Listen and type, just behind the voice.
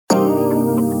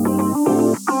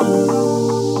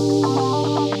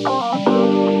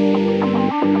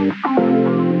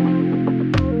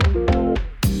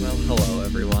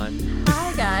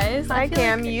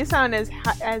you sound as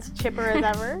chipper as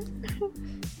ever.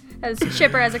 As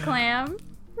chipper as a clam.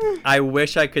 I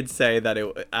wish I could say that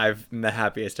I'm the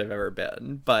happiest I've ever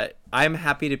been, but I'm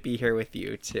happy to be here with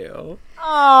you too.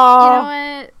 Oh, You know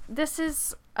what? This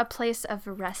is a place of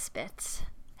respite,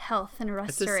 health, and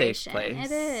restoration. It's a safe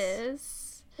place. It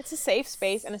is. it's a safe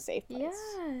space and a safe place.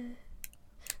 Yeah.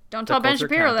 Don't The tell Ben Culture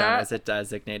Shapiro Countdown that. is a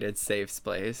designated safe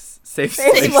place. Safe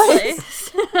Safe space.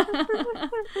 place.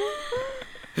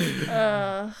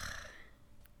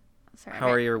 Sorry, How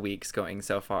are your weeks going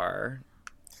so far?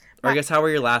 Or I guess how were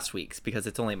your last weeks? Because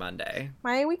it's only Monday.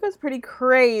 My week was pretty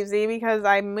crazy because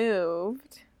I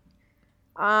moved.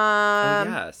 Oh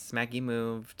yes, Maggie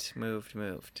moved.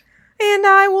 And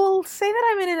I will say that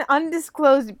I'm in an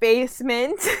undisclosed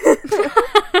basement.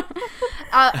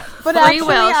 But free actually,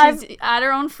 will. She's at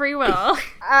her own free will.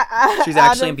 She's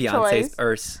out actually in of Beyonce's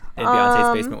choice.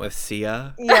 Beyonce's basement with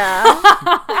Sia. Yeah,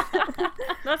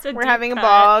 That's a we're deep having a cut.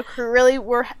 ball.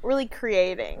 We're really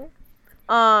creating.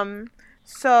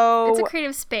 So It's a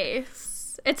creative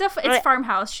space. It's Right.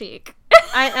 farmhouse chic.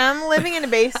 I am living in a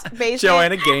basement.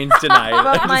 Joanna Gaines denied.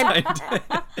 But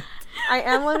I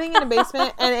am living in a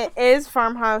basement, and it is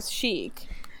farmhouse chic.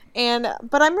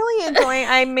 But I'm really enjoying.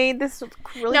 I made this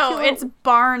really No, cute it's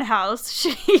barn house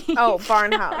chic. Oh,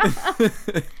 barn house.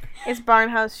 It's barn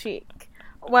house chic.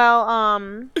 Well,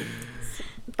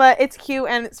 but it's cute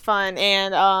and it's fun,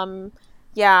 and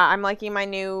yeah, I'm liking my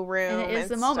new room. And it is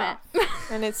the stuff. moment.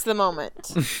 And it's the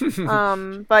moment.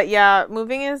 But yeah,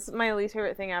 moving is my least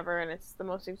favorite thing ever, and it's the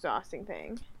most exhausting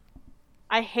thing.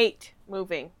 I hate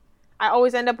moving. I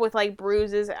always end up with like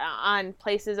bruises on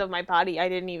places of my body I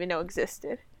didn't even know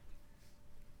existed.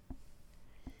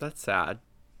 That's sad.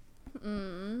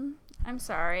 I'm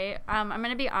sorry. I'm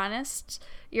gonna be honest.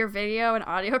 Your video and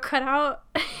audio cut out.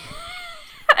 I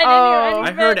didn't hear any I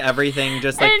of heard it. everything,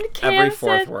 just like And Cam every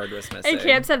fourth said- word was missing. And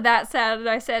Cam said that sad, and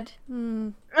I said,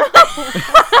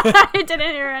 I didn't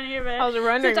hear any of it. I was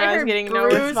wondering Since why I was heard getting no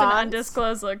bruise and response.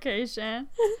 undisclosed location.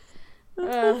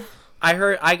 Ugh.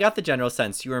 I got the general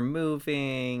sense you were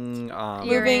moving. You're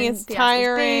Moving in is Beyonce's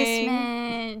tiring.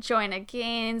 basement. Joanna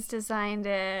Gaines designed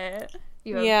it.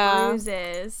 You have Yeah.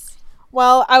 bruises.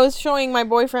 Well, I was showing my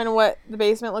boyfriend what the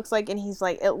basement looks like, and he's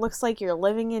like, "It looks like you're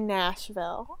living in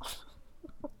Nashville."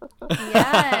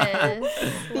 Yes.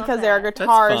 Love Because there are that.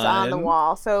 guitars on the fun.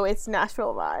 wall, so it's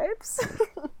Nashville vibes.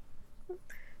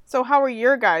 So how were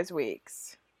your guys'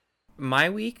 weeks? My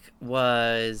week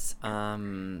was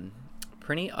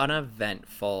pretty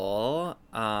uneventful.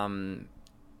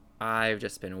 I've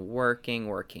just been working,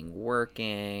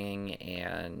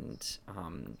 and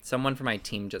someone from my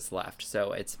team just left,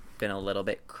 so it's been a little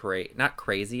bit not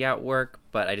crazy at work,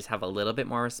 but I just have a little bit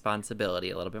more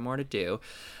responsibility, a little bit more to do.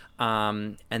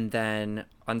 And then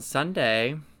on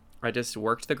Sunday, I just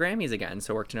worked the Grammys again,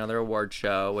 so worked another award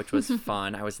show, which was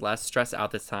fun. I was less stressed out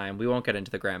this time. We won't get into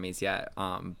the Grammys yet,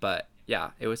 but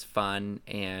yeah, it was fun,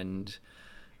 and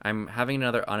I'm having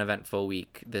another uneventful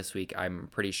week this week, I'm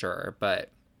pretty sure, but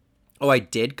I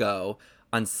did go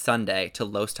on Sunday to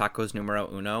Los Tacos Numero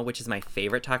Uno, which is my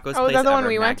favorite tacos Oh, is place that the ever. one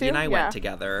we went Maggie to? and I Yeah. went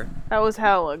together. That was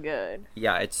hella good.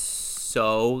 Yeah, it's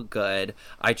so good.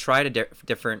 I tried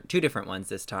two different ones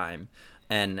this time,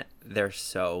 and they're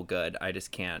so good. I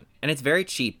just can't. And it's very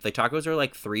cheap. The tacos are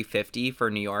like $3.50 for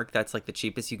New York. That's like the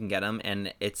cheapest you can get them,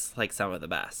 and it's like some of the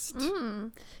best.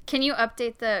 Can you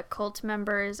update the cult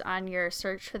members on your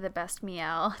search for the best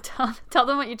miel? Tell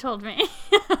them what you told me.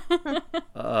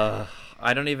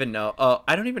 I don't even know. Oh,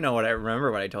 I don't even know what I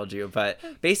remember what I told you, but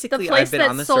The basically place I've been that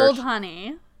on the sold search.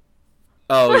 honey.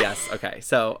 Oh, yes. Okay.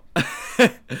 So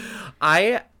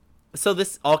so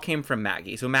this all came from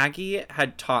Maggie. So Maggie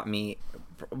had taught me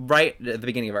right at the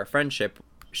beginning of our friendship.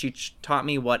 She taught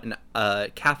me what a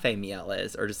cafe miel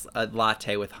is, or just a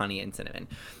latte with honey and cinnamon.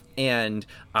 And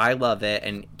I love it,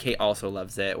 and Kate also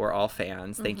loves it. We're all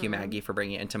fans. Thank you, Maggie, for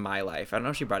bringing it into my life. I don't know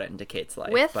if she brought it into Kate's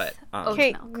life, With but oat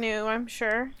Kate milk. knew, I'm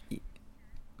sure.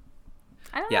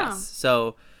 I don't yes. know.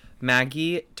 So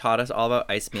Maggie taught us all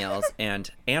about ice meals, and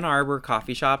Ann Arbor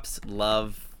coffee shops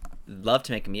love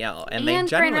to make a miel, and they And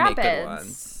generally Grand make good Rapids.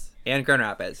 ones. And Grand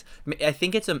Rapids. I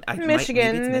think it's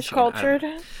Michigan is I don't cultured.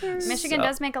 know. Michigan So-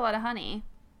 does make a lot of honey.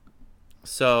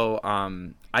 So,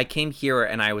 I came here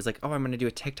and I was like, I'm going to do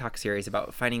a TikTok series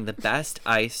about finding the best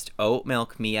iced oat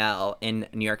milk miel in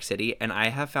New York City. And I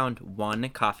have found one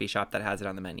coffee shop that has it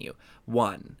on the menu.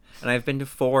 One. And I've been to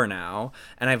 4 now.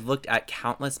 And I've looked at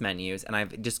countless menus. And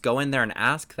I've just go in there and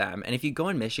ask them. And if you go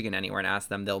in Michigan anywhere and ask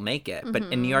them, they'll make it. But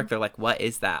in New York, they're like, what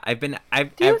is that?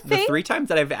 The think- 3 times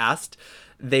that I've asked,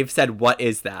 they've said, what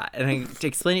is that? And I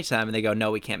explain it to them and they go, no,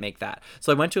 we can't make that.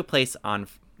 So I went to a place on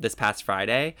this past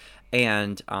Friday,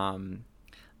 And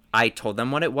I told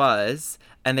them what it was,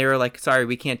 and they were like, "Sorry,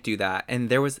 we can't do that." And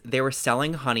they were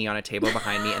selling honey on a table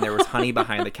behind me, and there was honey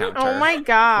behind the counter. Oh my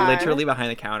god. Literally behind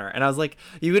the counter. And I was like,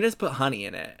 "You can just put honey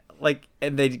in it." Like,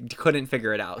 and they couldn't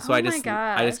figure it out. So Oh I my just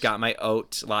gosh. got my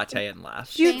oat latte and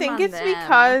left. Do you Shame think on it's them.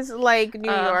 because like New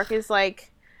Ugh. York is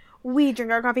like we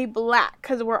drink our coffee black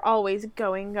because we're always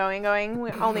going.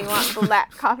 We only want black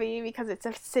coffee because it's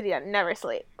a city that never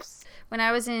sleeps. When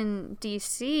I was in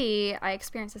DC, I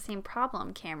experienced the same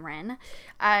problem, Cameron.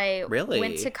 I Really?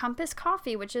 went to Compass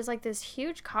Coffee, which is like this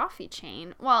huge coffee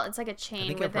chain. Well, it's like a chain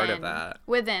think within I've heard of that.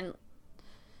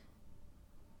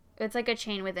 It's like a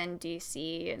chain within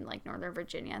DC and like Northern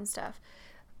Virginia and stuff.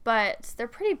 But they're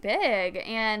pretty big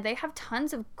and they have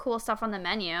tons of cool stuff on the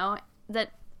menu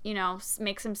that, you know,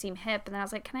 makes them seem hip. And then I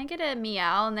was like, "Can I get a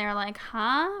meow?" And they're like,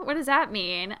 "Huh? What does that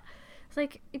mean?" It's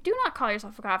like, do not call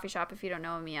yourself a coffee shop if you don't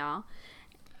know a meow.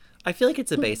 I feel like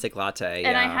it's a basic latte.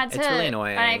 And yeah. I had to, It's really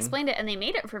annoying. and I explained it, and they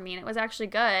made it for me, and it was actually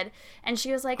good. And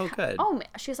she was like, Oh, good.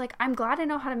 she was like, "I'm glad I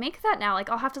know how to make that now. Like,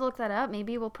 I'll have to look that up.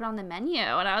 Maybe we'll put it on the menu."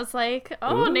 And I was like,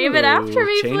 "Oh, name it after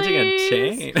me, changing please." a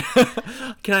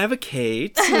chain. Can I have a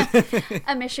Kate?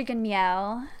 A Michigan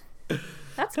meow.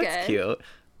 That's good. That's cute.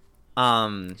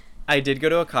 I did go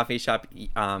to a coffee shop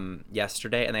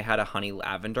yesterday, and they had a honey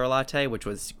lavender latte, which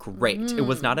was great. It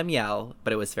was not a miel,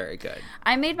 but it was very good.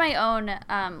 I made my own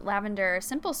lavender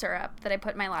simple syrup that I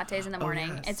put in my lattes in the morning.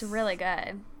 yes. It's really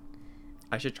good.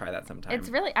 I should try that sometime. It's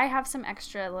really. I have some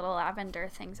extra little lavender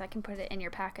things. I can put it in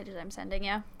your package that I'm sending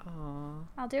you. Aw,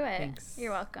 I'll do it. Thanks.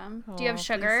 You're welcome. Do you Aw, have please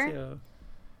sugar? do.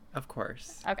 Of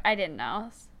course. Okay, I didn't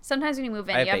know. Sometimes when you move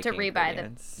in, I have you have to baking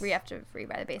ingredients.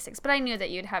 rebuy the basics. But I knew that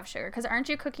you'd have sugar because aren't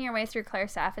you cooking your way through Claire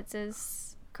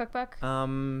Saffitz's cookbook?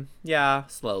 Yeah,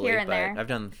 slowly, Here and but there. I've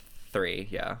done 3,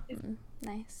 yeah.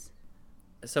 Nice.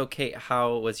 So, Kate,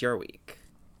 how was your week?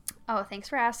 Oh, thanks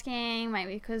for asking. My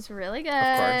week was really good.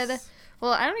 Of course.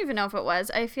 Well, I don't even know if it was.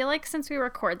 I feel like since we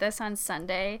record this on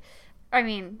Sunday, I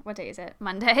mean, what day is it?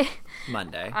 Monday.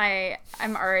 Monday.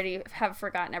 I'm already have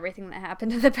forgotten everything that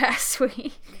happened in the past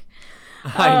week.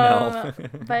 I know.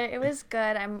 But it was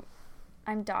good.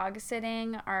 I'm dog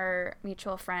sitting our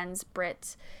mutual friends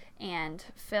Britt and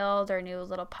Phil, their new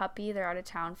little puppy. They're out of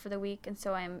town for the week, and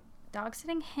so I'm dog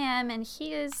sitting him, and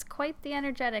he is quite the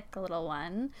energetic little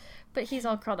one. But he's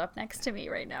all curled up next to me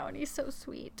right now, and he's so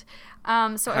sweet.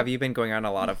 So Have you been going on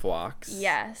a lot of walks?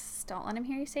 Yes. Don't let him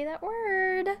hear you say that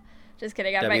word. Just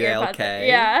kidding. I have my WLK? earpods.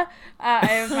 Yeah. I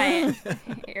have my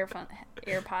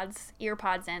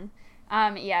earpods in.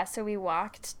 Yeah, so we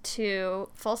walked to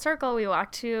full circle. We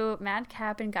walked to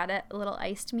Madcap and got a little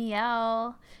iced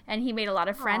miel, and he made a lot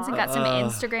of friends and got some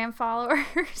Instagram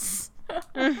followers.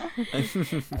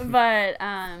 But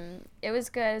it was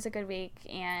good. It was a good week,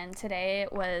 and today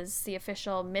was the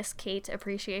official Miss Kate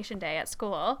Appreciation Day at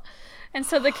school, and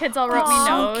so the kids all wrote me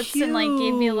notes and like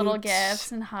gave me little cute.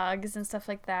 gifts and hugs and stuff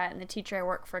like that. And the teacher I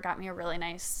work for got me a really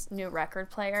nice new record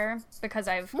player because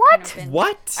I've kind of been,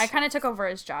 What? I kind of took over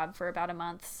his job for about a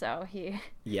month, so he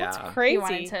Yeah. Crazy.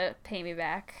 wanted to pay me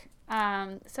back. So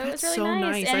it was That's really so nice.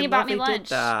 nice. And I he bought love me they did lunch.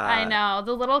 that. I know.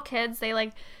 The little kids, they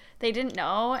didn't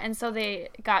know, and so they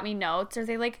got me notes, or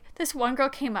this one girl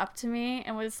came up to me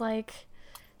and was like,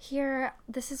 "Here,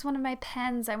 this is one of my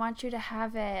pens. I want you to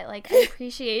have it. Like, I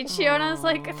appreciate you." And I was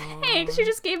like, "Thanks." She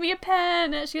just gave me a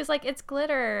pen. And she was like, "It's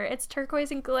glitter. It's turquoise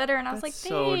and glitter." And I was like, That's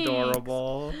 "Thanks." so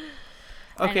adorable.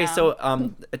 I Okay, know.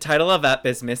 so the title of EP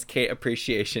is Miss Kate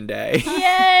Appreciation Day.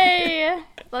 Yay!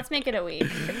 Let's make it a week.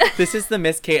 This is the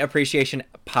Miss Kate Appreciation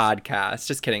podcast.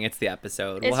 Just kidding, it's the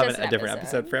episode. It's We'll have just a an different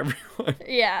episode. episode for everyone.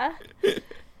 Yeah.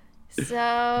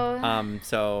 So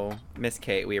So Miss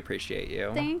Kate, we appreciate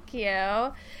you. thank you.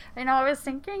 I know I was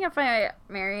thinking if I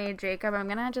marry Jacob, I'm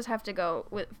gonna just have to go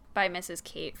by Mrs.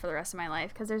 Kate for the rest of my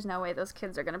life because there's no way those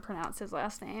kids are gonna pronounce his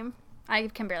last name. I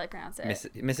can barely pronounce it.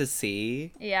 Mrs.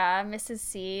 C. Yeah, Mrs.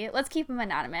 C. Let's keep him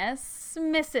anonymous.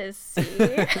 Mrs.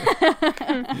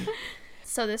 C.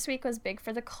 So this week was big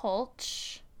for the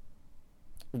Colch.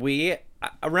 I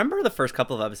remember the first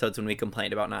couple of episodes when we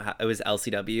complained about it was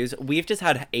LCWs. We've just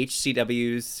had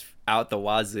HCWs out the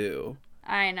wazoo.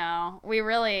 I know. We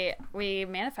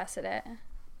manifested it.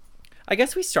 I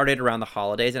guess we started around the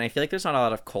holidays, and I feel like there's not a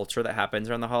lot of culture that happens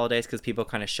around the holidays because people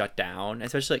kind of shut down,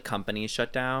 especially like companies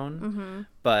shut down. Mm-hmm.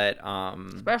 But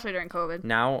Especially during COVID.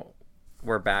 now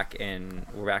we're back in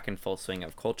full swing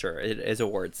of culture. It is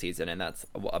award season, and that's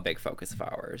a big focus of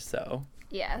ours. So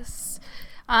Yes.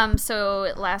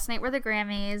 So last night were the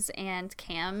Grammys, and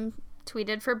Cam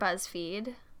tweeted for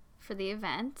BuzzFeed for the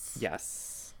event.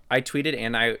 yes, I tweeted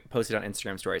and I posted on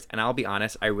Instagram stories. And I'll be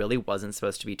honest, I really wasn't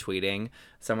supposed to be tweeting.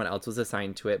 Someone else was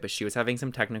assigned to it, but she was having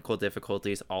some technical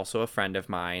difficulties. Also a friend of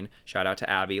mine. Shout out to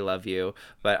Abby, love you.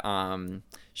 But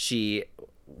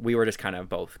we were just kind of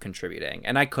both contributing.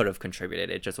 And I could have contributed.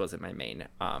 It just wasn't my main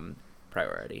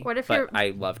priority.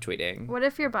 I love tweeting. What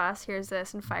if your boss hears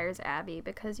this and fires Abby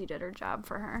because you did her job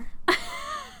for her?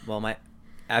 Well,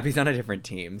 Abby's on a different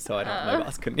team, so I don't. My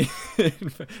boss couldn't.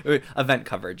 Event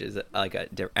coverage is like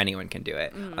anyone can do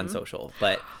it on social,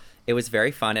 but it was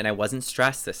very fun, and I wasn't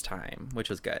stressed this time, which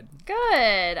was good.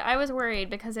 Good. I was worried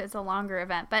because it's a longer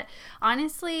event, but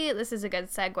honestly, this is a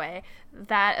good segue.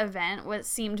 That event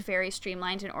seemed very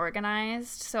streamlined and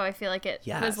organized, so I feel like it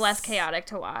was less chaotic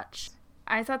to watch.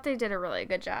 I thought they did a really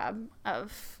good job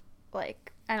of,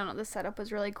 like, I don't know, the setup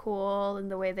was really cool and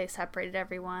the way they separated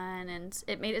everyone, and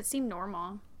it made it seem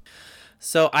normal.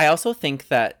 So I also think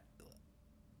that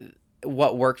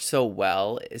what worked so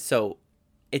well is, so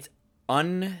it's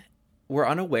we're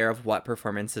unaware of what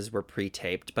performances were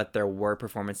pre-taped, but there were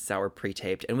performances that were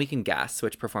pre-taped, and we can guess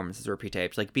which performances were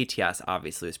pre-taped. Like BTS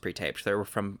obviously was pre-taped. They were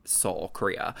from Seoul,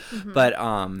 Korea. Mm-hmm. But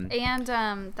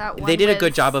that one they did a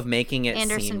good job of making it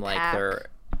Anderson seem like Paak they're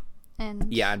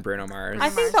and Bruno Mars. I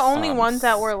think the only ones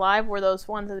that were live were those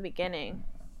ones at the beginning.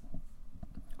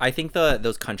 I think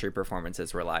those country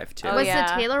performances were live too. Was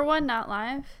the Taylor one not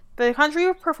live? The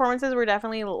country performances were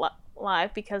definitely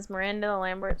live because Miranda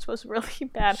Lambert's was really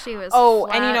bad. She was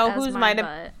and you know whose might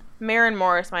have Maren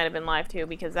Morris might have been live too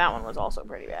because that one was also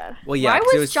pretty bad. Well, yeah,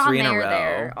 why it was John 3 in a Mayer row.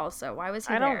 there also? Why was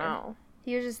he there? I don't know.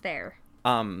 He was just there.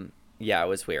 Yeah, it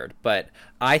was weird, but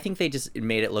I think they just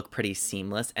made it look pretty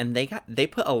seamless, and they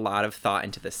put a lot of thought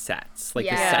into the sets. Like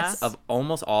the sets of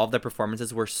almost all of the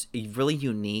performances were really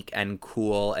unique and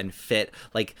cool and fit.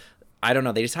 Like, I don't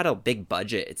know, they just had a big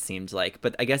budget, it seemed like,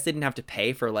 but I guess they didn't have to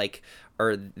pay for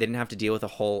or they didn't have to deal with a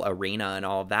whole arena and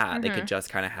all of that. Mm-hmm. They could just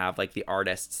kind of have like the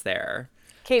artists there.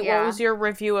 Kate, what was your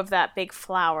review of that big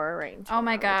flower arrangement? Oh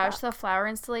my gosh, the flower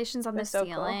installations on the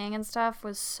ceiling and stuff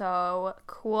was so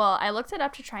cool. I looked it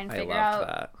up to try and figure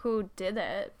out who did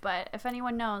it, but if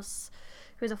anyone knows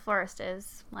who the florist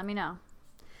is, let me know.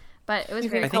 But it was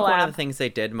very cool. I think one of the things they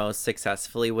did most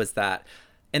successfully was that,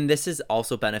 and this is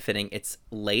also benefiting, it's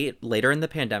later in the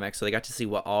pandemic, so they got to see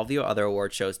what all the other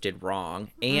award shows did wrong,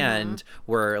 and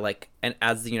and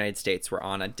as the United States, we're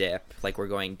on a dip, like we're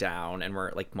going down, and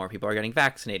we're like more people are getting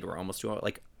vaccinated. We're almost to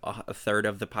like a third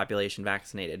of the population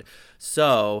vaccinated,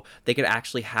 so they could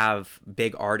actually have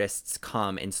big artists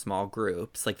come in small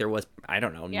groups. Like there was, I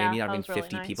don't know, maybe not even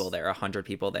 50 people there, 100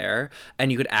 people there,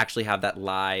 and you could actually have that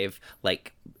live,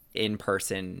 like,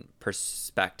 in-person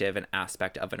perspective and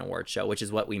aspect of an award show, which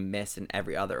is what we miss in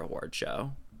every other award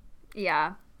show.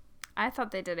 Yeah, I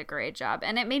thought they did a great job,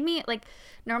 and it made me, like,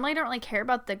 normally I don't really care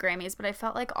about the Grammys, but I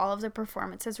felt like all of the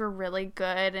performances were really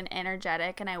good and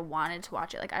energetic, and I wanted to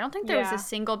watch it. Like, I don't think there was a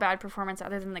single bad performance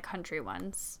other than the country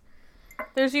ones.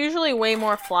 There's usually way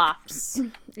more flops.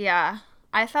 Yeah,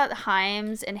 I thought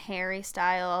Haim's and Harry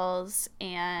Styles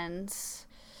and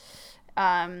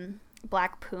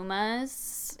Black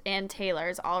Pumas and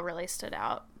Taylor's all really stood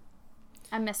out.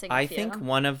 I'm missing a few. I think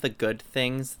one of the good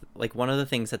things, like one of the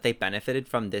things that they benefited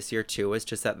from this year too, was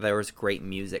just that there was great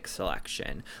music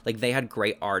selection. Like they had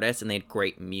great artists and they had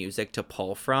great music to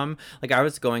pull from. Like I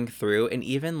was going through, and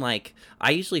even like I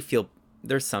usually feel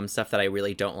there's some stuff that I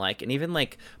really don't like, and even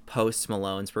like Post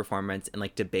Malone's performance and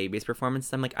like DaBaby's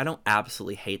performance, I'm like, I don't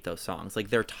absolutely hate those songs,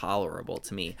 like they're tolerable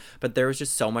to me, but there was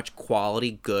just so much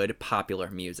quality good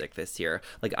popular music this year.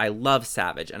 Like I love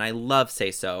Savage and I love Say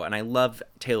So and I love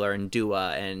Taylor and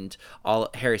Dua and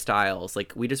all Harry Styles.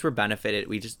 Like we just were benefited,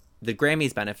 the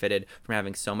Grammys benefited from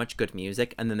having so much good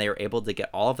music, and then they were able to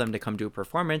get all of them to come do a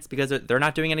performance because they're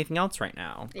not doing anything else right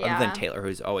now, other than Taylor,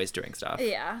 who's always doing stuff.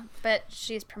 Yeah, but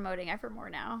she's promoting Evermore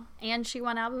now, and she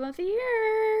won Album of the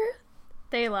Year.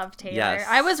 They love Taylor. Yes.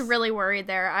 I was really worried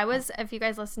there. If you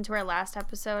guys listened to our last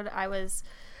episode, I was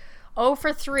 0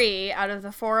 for 3 out of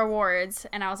the 4 awards,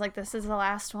 and I was like, this is the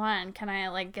last one. Can I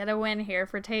like get a win here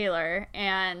for Taylor?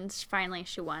 And finally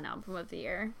she won Album of the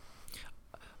Year.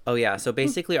 Oh, yeah. So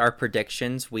basically our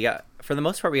predictions, for the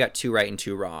most part, we got 2 right and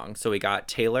 2 wrong. So we got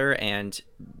Taylor and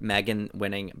Megan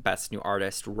winning Best New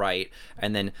Artist right.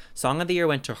 And then Song of the Year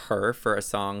went to her for a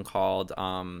song called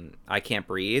I Can't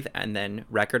Breathe. And then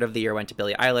Record of the Year went to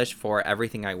Billie Eilish for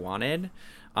Everything I Wanted,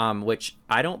 which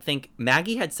I don't think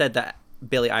Maggie had said that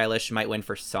Billie Eilish might win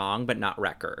for song, but not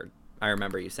record. I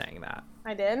remember you saying that.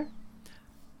 I did?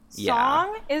 Yeah.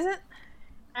 Song? Isn't...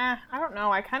 I don't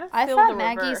know. I kind of feel I thought the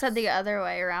Maggie reverse. said the other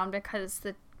way around because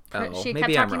she kept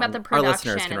maybe I'm talking about the wrong. Our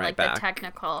listeners production can and write like back. the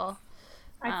technical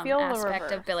I feel the aspect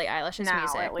reverse of Billie Eilish's now,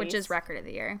 music, at which is least. Record of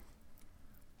the Year.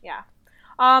 Yeah.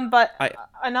 But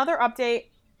another update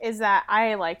is that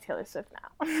I like Taylor Swift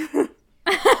now.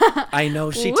 I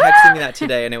know, she texted me that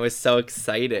today, and it was so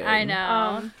exciting. I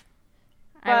know.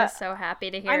 I was so happy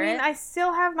to hear it. I mean, I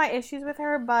still have my issues with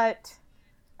her, but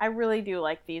I really do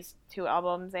like these 2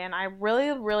 albums, and I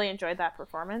really, really enjoyed that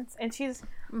performance. And she's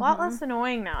a lot less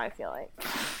annoying now, I feel like.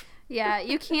 Yeah,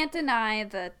 you can't deny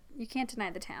the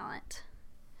talent.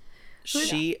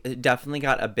 She definitely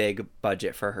got a big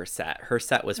budget for her set. Her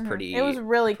set was pretty. It was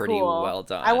really pretty cool. well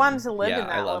done. I wanted to live Yeah, in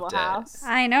that I little loved house.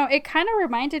 I know. It kind of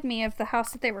reminded me of the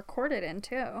house that they recorded in,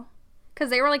 too. Because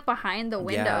they were, like, behind the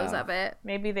windows of it.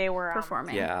 Maybe they were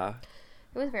performing. Yeah.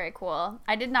 It was very cool.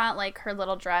 I did not like her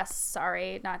little dress.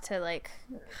 Sorry, not to, like,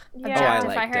 Yeah.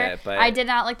 objectify I liked her. it, but I did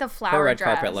not like the flower Her red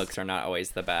dress. carpet looks are not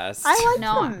always the best. I like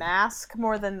No. the mask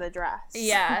more than the dress.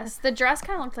 Yes, the dress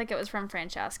kind of looked like it was from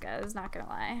Francesca. I was not going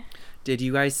to lie. Did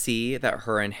you guys see that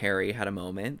her and Harry had a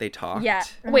moment? They talked. Yeah.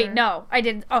 Wait, no. I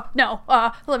didn't. Oh, no.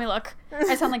 Let me look.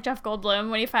 I sound like Jeff Goldblum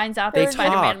when he finds out They that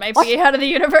Spider-Man talked. might be out of the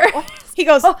universe. He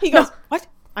goes, what?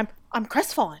 I'm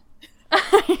crestfallen.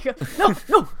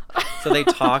 No. So they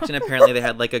talked, and apparently they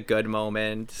had like a good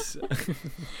moment,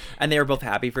 and they were both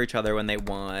happy for each other when they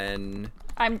won.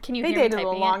 Can you They hear me dated a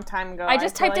typing long it? time ago. I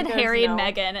just feel typed in like there's Harry and no-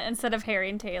 Meghan instead of Harry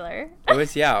and Taylor. It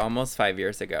was almost 5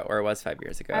 years ago, or it was 5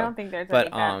 years ago. I don't think there's But,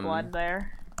 any bad blood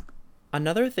there.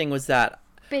 Another thing was that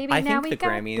Baby, I now think we the got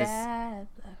Grammys. bad.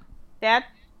 Dad?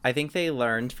 I think they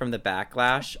learned from the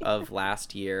backlash of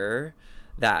last year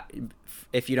that,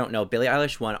 if you don't know, Billie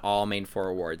Eilish won all main 4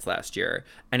 awards last year,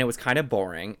 and it was kind of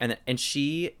boring. And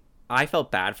I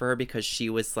felt bad for her because she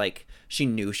was like, she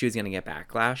knew she was going to get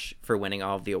backlash for winning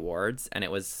all of the awards, and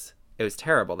it was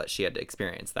terrible that she had to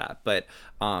experience that. But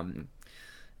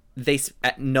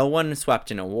no one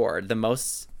swept an award. The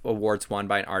most awards won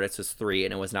by an artist was 3,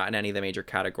 and it was not in any of the major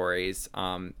categories.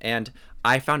 And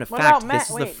I found a fact. This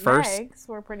is the first. Megs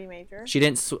were pretty major. She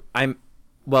didn't.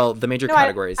 The major No,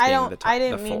 categories I being don't. the top, I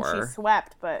didn't the mean 4. she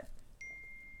swept, but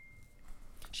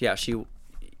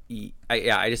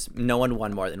No one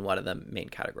won more than one of the main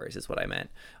categories is what I meant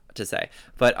to say.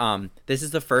 But this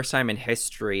is the first time in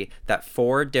history that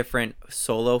 4 different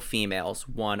solo females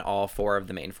won all 4 of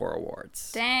the main 4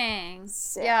 awards. Dang.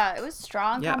 Sick. Yeah, it was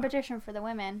strong Yeah. competition for the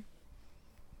women.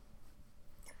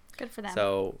 Good for them.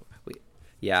 So,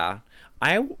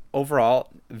 I overall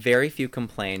very few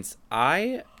complaints.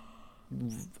 Kate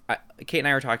and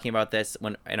I were talking about this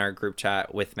in our group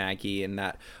chat with Maggie, and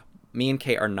that me and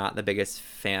Kate are not the biggest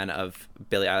fan of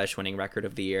Billie Eilish winning Record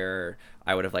of the Year.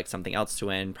 I would have liked something else to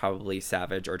win, probably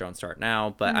Savage or Don't Start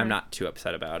Now, but I'm not too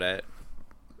upset about it.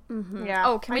 yeah.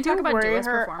 Oh, can we I talk do about worry Dua's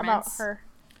her performance? About her.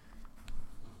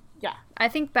 Yeah, I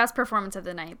think best performance of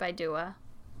the night by Dua.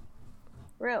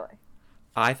 really.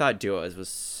 I thought Dua's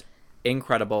was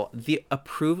incredible. The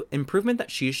improvement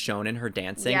that she's shown in her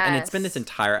dancing, and it's been this Yes.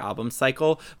 entire album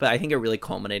cycle, but I think it really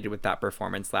culminated with that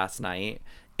performance last night.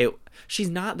 She's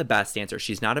not the best dancer.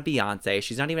 She's not a Beyonce.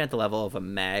 She's not even at the level of a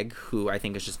Meg, who I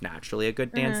think is just naturally a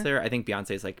good dancer. I think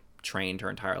Beyonce's like trained her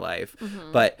entire life,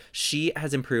 but she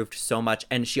has improved so much,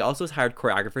 and she also has hired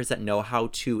choreographers that know how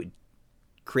to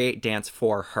create dance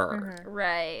for her.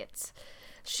 Right.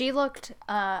 She looked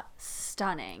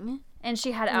stunning. And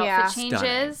she had outfit Yeah.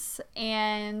 changes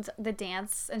and the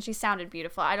dance, and she sounded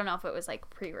beautiful. I don't know if it was like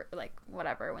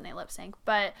whatever when they lip sync,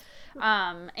 but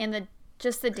and the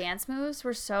dance moves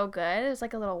were so good. It was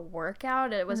like a little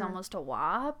workout. It was almost a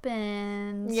WAP,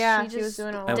 and Yeah, she she was just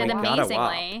doing a did little WAP.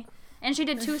 amazingly. And she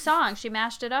did 2 songs. She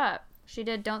mashed it up. She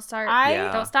did "Don't Start,"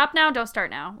 Yeah. "Don't Stop Now," "Don't Start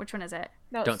Now." Which one is it?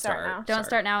 Don't start. now. "Don't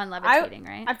Start Now" and "Levitating,"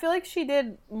 right? I feel like she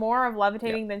did more of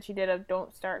Levitating than she did of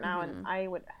Don't Start Now, and I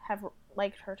would have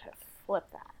liked her to flip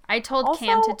that. I told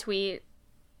Cam Also- to tweet.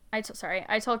 I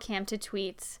told Cam to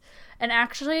tweet, and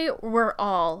actually, we're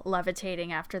all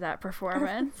levitating after that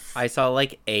performance. I saw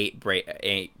like 8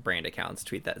 brand accounts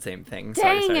tweet that same thing. So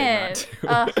I Dang decided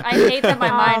not it! to. I hate that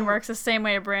my mind works the same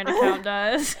way a brand account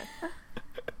does.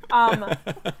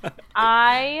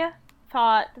 I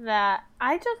thought that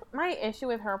my issue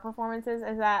with her performances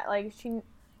is that like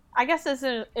I guess this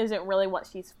isn't really what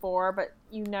she's for, but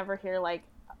you never hear like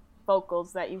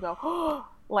vocals that you go, oh,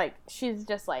 like she's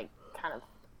just like kind of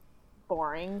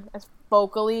boring as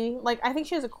vocally. Like I think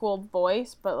she has a cool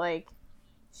voice, but like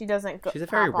she doesn't go. She's a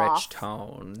very pop rich off.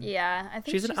 tone. Yeah, I think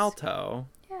She's an alto.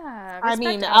 Yeah, I respect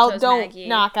mean, altos, don't Maggie.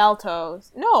 knock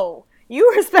altos. No,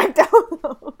 you respect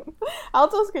altos.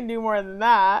 Altos can do more than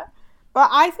that. But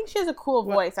I think she has a cool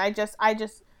voice. I guess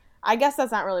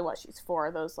that's not really what she's for.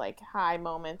 Those like high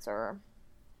moments or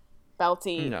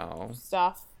belty No.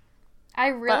 stuff. I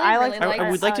really, I like really to- like.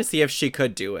 I would like to us. see if she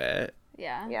could do it.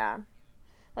 Yeah. Yeah.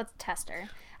 Let's test her.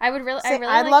 I would really. Sing- I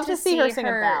really I'd like love to see her sing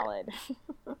a ballad.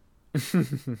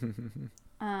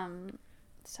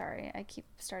 Sorry, I keep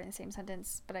starting the same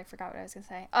sentence, but I forgot what I was gonna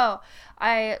say. Oh,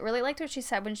 I really liked what she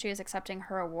said when she was accepting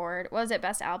her award. What was it,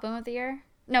 Best Album of the Year?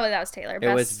 No, that was Taylor.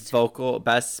 It was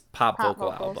best pop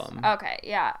vocal vocals. album. Okay,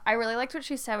 yeah. I really liked what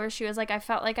she said where she was like, I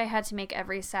felt like I had to make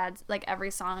every song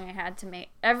I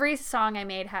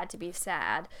made had to be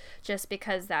sad just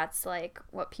because that's like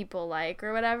what people like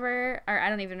or whatever. Or I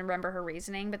don't even remember her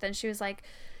reasoning, but then she was like,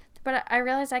 but I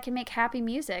realized I can make happy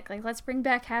music. Like, let's bring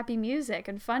back happy music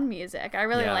and fun music. I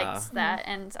really Yeah. liked that,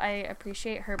 and I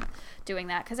appreciate her doing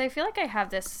that because I feel like I have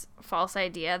this false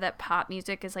idea that pop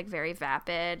music is like very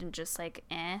vapid and just like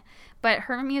but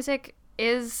her music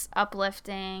is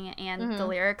uplifting and the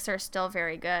lyrics are still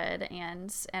very good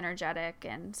and energetic,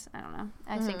 and I don't know.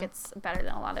 I think it's better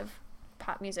than a lot of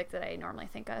pop music that I normally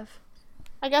think of.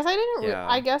 I guess I didn't. Yeah.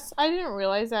 I guess I didn't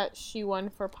realize that she won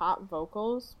for pop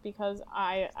vocals because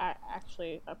I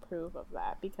actually approve of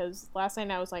that. Because last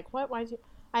night I was like, "What? Why'd you?"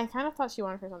 I kind of thought she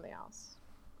won for something else.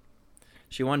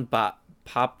 She won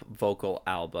pop vocal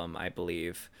album, I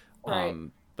believe. Right.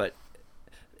 But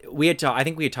I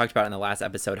think we had talked about in the last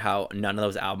episode how none of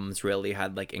those albums really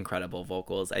had like incredible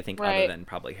vocals. I think other Right. than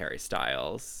probably Harry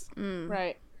Styles.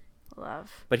 Right.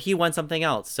 Love. But he won something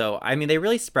else. So, I mean, they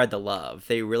really spread the love.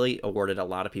 They really awarded a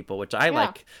lot of people, which I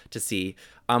like to see.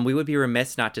 We would be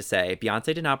remiss not to say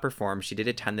Beyonce did not perform. She did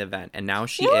attend the event, and now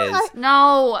she Yeah, is.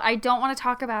 No, I don't want to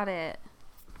talk about it.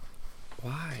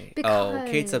 Why? Because- Oh,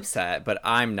 Kate's upset, but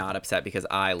I'm not upset because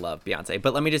I love Beyonce.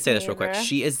 But let me just say this real quick. Neither.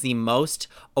 She is the most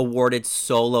awarded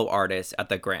solo artist at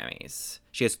the Grammys.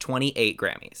 She has 28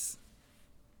 Grammys.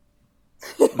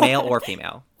 Male or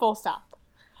female. Full stop.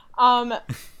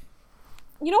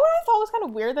 You know what I thought was kind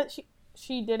of weird that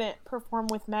she didn't perform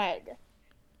with Meg.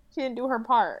 She didn't do her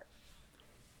part.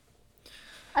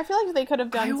 I feel like they could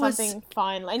have done something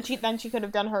fun, and then she could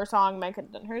have done her song. Meg could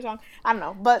have done her song. I don't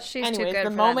know, but She's too anyways, good the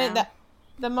for moment that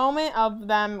the moment of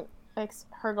them,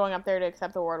 her going up there to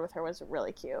accept the award with her was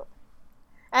really cute,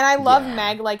 and I loved Yeah.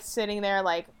 Meg like sitting there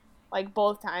like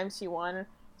both times she won.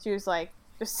 She was like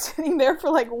just sitting there for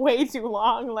like way too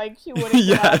long, like she wouldn't.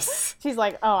 get up. Yes. She's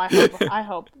like, oh, I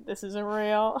hope this isn't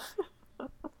real.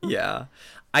 Yeah.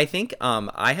 I think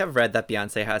I have read that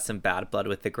Beyonce has some bad blood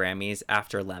with the Grammys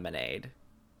after Lemonade.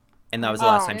 And that was the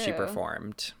last time she ew.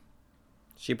 performed.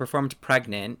 She performed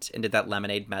Pregnant and did that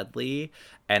Lemonade medley,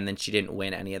 and then she didn't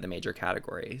win any of the major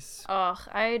categories. Ugh,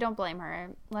 I don't blame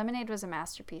her. Lemonade was a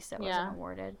masterpiece that Yeah. wasn't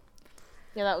awarded.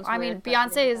 Yeah, that was. I weird mean, that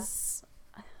she didn't do Beyonce's,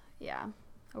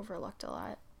 overlooked a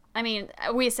lot. I mean,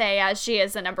 we say as she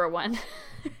is the number one,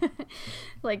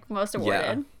 like most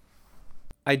awarded.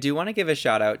 I do want to give a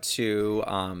shout out to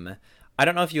I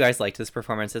don't know if you guys liked this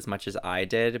performance as much as I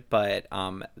did, but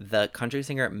the country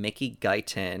singer Mickey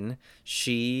Guyton,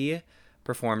 she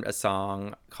performed a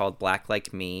song called Black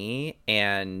Like Me,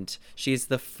 and she's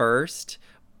the first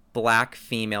Black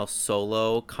female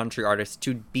solo country artist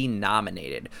to be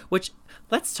nominated, which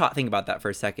think about that for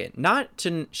a second.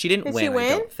 She didn't Did win, she win? I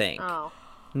don't think. Oh.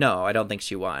 No, I don't think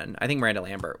she won. I think Miranda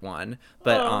Lambert won,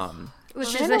 but Which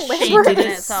is Miranda a shame Lambert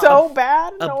in is itself. so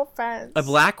bad. No offense. a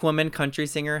Black woman country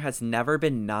singer has never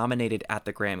been nominated at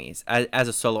the Grammys as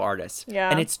a solo artist. Yeah.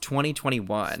 And it's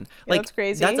 2021. Yeah, that's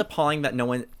crazy. That's appalling that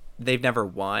they've never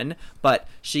won. But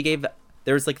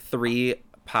there's like three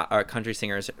country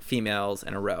singers, females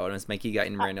in a row. And it was Mickey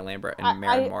Guyton, Miranda Lambert, and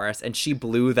Maren Morris. And she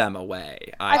blew them away.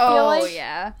 I feel Oh, like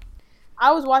yeah.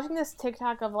 I was watching this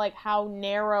TikTok of like how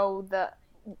narrow the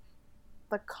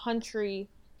country,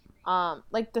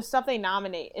 like the stuff they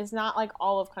nominate is not like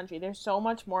all of country. There's so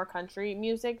much more country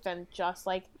music than just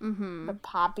like the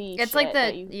poppy. It's shit like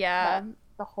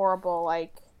the horrible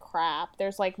like crap.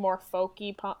 There's like more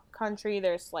folky country.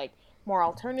 There's like more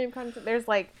alternative country. There's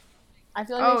like, I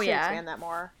feel like they should expand that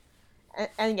more.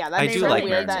 And yeah, that I makes do it like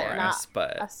weird Maren that Morris, not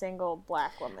but a single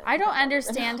Black woman. I don't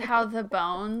understand how The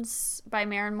Bones by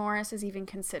Maren Morris is even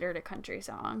considered a country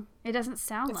song. It doesn't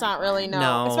sound It's like not really one.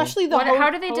 No. especially the How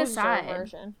do they Hoser decide?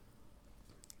 version.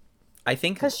 I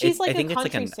think 'Cause she's like I a think it's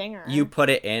country like singer. You put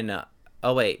it in.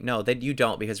 Oh wait, no, that you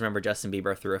don't, because remember Justin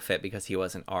Bieber threw a fit because he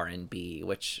wasn't R&B,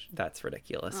 which that's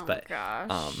ridiculous. Oh but my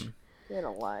gosh. You're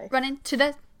a lie. Running to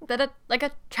the like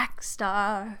a track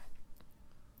star.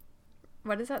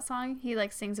 What is that song? He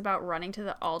like sings about running to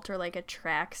the altar like a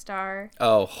track star.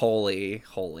 Oh, holy.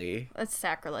 That's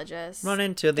sacrilegious.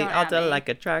 Running to the Don't at altar me. like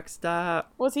a track star.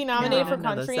 Was he nominated for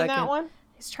Another country in that second. one?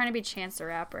 He's trying to be Chance the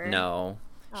Rapper. No.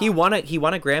 He won a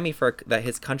Grammy for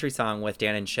his country song with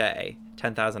Dan and Shay,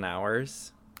 10,000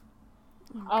 Hours.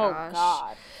 Oh Gosh.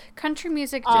 God. Country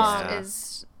music Um, just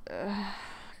is I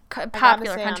gotta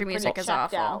popular say, country I'm music pretty is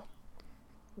checked awful. out.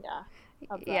 Yeah.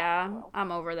 of that Yeah, world.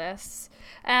 I'm over this.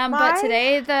 My- But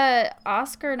today the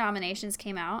Oscar nominations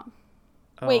came out.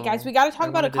 Wait, guys, we gotta talk I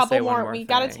about a wanted to say couple one more. We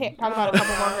gotta thing. talk about a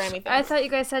couple more Grammy things. I thought you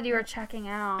guys said you were checking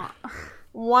out.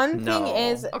 One thing No.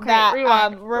 is Okay, that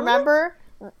rewind. remember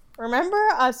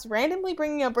us randomly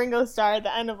bringing up Ringo Starr at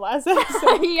the end of last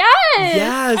episode. Yes.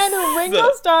 Yes. And Ringo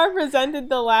Starr presented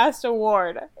the last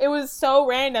award. It was so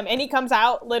random. And he comes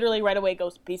out literally right away,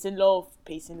 goes, peace and love,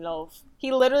 peace and love.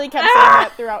 He literally kept saying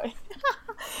that throughout,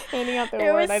 handing out the It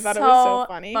award. was I thought it was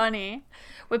so funny.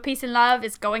 With peace and love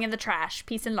is going in the trash.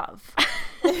 Peace and love.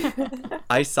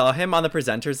 I saw him on the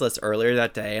presenters list earlier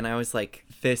that day, and I was like,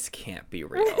 "This can't be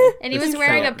real." And he This was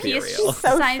wearing a can't be peace real.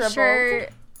 So sign shriveled. shirt.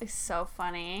 It's so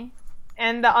funny.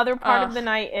 And the other part Ugh. of the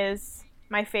night is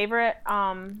my favorite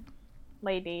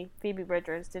lady, Phoebe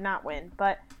Bridgers, did not win,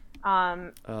 but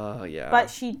Oh yeah. but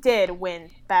she did win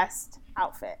best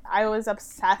outfit. I was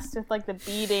obsessed with like the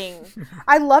beading.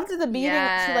 I loved the beading.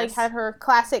 She like Yes. had her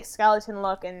classic skeleton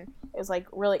look, and it was like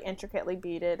really intricately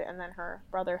beaded. And then her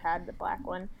brother had the black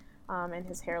one, and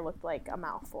his hair looked like a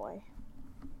Malfoy.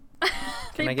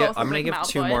 Can They I get? both I'm gonna look give like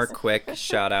two Malfoys. more quick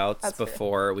shout outs That's fair.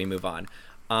 before we move on.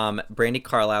 Brandy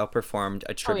Carlisle performed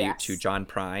a tribute yes. to John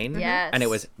Prine. Yes. And it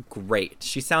was great.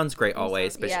 She sounds great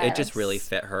always, but it just really Yes.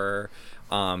 fit her.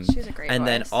 She has a great And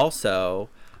then voice. also,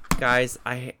 guys,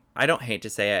 I don't hate to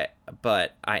say it,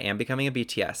 but I am becoming a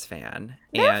BTS fan.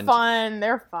 They're and fun.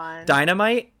 They're fun.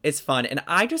 Dynamite is fun, and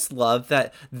I just love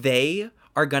that they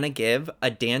are gonna give a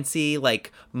dancey,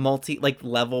 like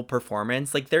level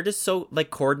performance. Like they're just so like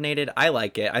coordinated. I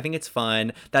like it. I think it's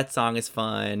fun. That song is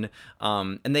fun.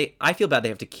 And I feel bad they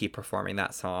have to keep performing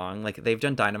that song. Like they've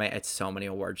done Dynamite at so many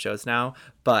award shows now,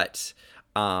 but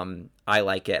I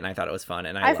like it, and I thought it was fun,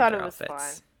 and I loved thought their it was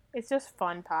outfits. fun. It's just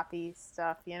fun poppy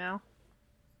stuff, you know?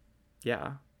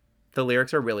 Yeah. The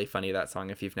lyrics are really funny, that song,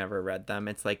 if you've never read them.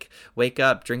 It's like, wake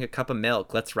up, drink a cup of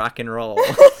milk, let's rock and roll.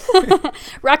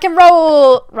 Rock and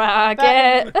roll,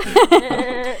 rocket.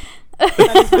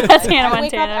 That's Hannah I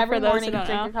wake up Montana every for those morning who and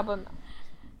don't drink know. a cup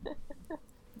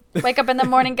of Wake up in the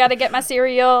morning, gotta get my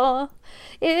cereal.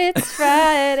 It's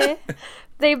Friday.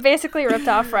 They basically ripped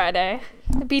off Friday.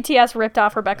 BTS ripped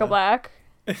off Rebecca Black.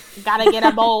 Gotta get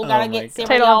a bowl, gotta Oh my get God.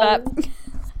 Title of cereal. that.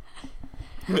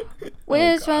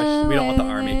 Oh gosh, we don't want the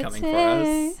army coming for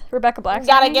us. Rebecca Black.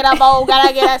 Gotta get a bowl,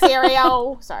 gotta get a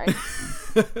cereal. Sorry.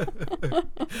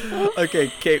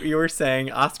 Okay, Kate, you were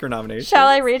saying Oscar nomination. Shall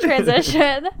I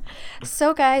retransition?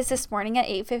 So, guys, this morning at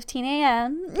 8:15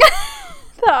 a.m.,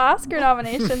 the Oscar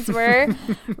nominations were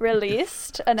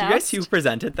released, Do you guys announced. see who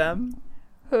presented them?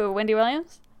 Who? Wendy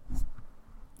Williams?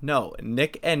 No,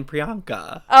 Nick and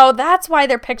Priyanka. Oh, that's why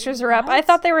their pictures are up. I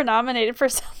thought they were nominated for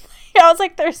something. I was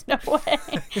like, "There's no way."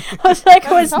 I was like,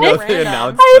 That's "Was so Nick?" No, they random.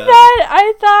 announced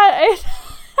them.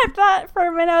 I thought for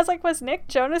a minute I was like, "Was Nick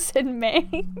Jonas in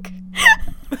Mank?"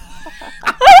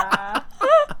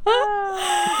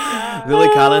 Lily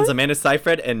Collins, Amanda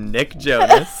Seyfried, and Nick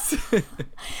Jonas.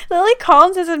 Lily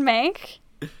Collins is in Mank.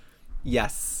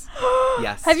 Yes.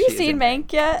 Yes. Have you she is seen in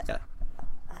Mank yet? Yeah.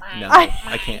 No, I-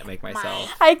 I can't make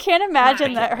myself. I can't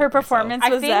imagine I that can't her make myself. performance I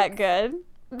was that think- good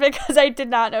because I did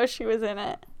not know she was in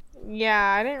it.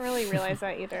 Yeah, I didn't really realize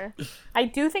that either. I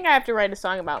do think I have to write a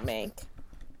song about Mank.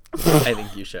 I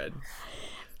think you should.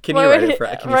 Can Well, you write it for?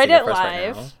 Can you write sing it for us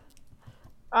live. right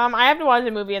I have to watch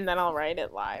a movie and then I'll write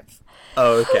it live. now?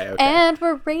 Oh, okay. Okay. And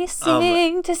we're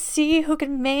racing to see who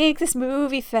can make this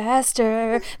movie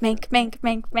faster. Mank, mank,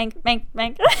 mank, mank, mank,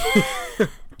 mank.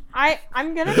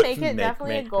 I'm gonna make it Make,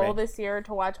 definitely a make, goal make. this year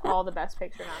to watch all the Best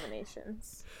Picture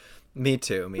nominations. Me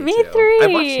too. Me Me too.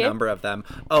 I've watched three. a number of them.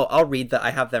 Oh, I'll read the.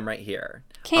 I have them right here.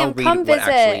 Cam, I'll read come what visit.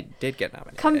 actually did get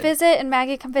nominated. Come visit, and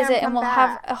Maggie come visit, and come we'll back.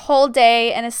 have a whole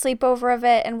day and a sleepover of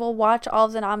it, and we'll watch all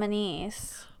of the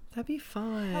nominees. That'd be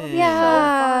fun.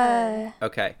 Yeah.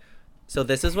 Okay, so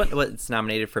this is what's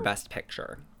nominated for Best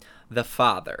Picture: The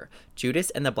Father, Judas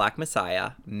and the Black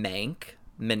Messiah, Mank,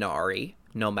 Minari,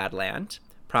 Nomadland,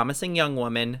 Promising Young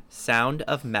Woman, Sound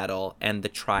of Metal, and The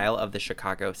Trial of the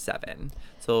Chicago 7.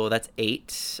 So that's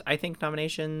 8, I think,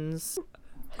 nominations.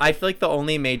 I feel like the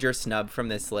only major snub from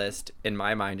this list, in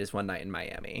my mind, is One Night in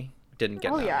Miami. Didn't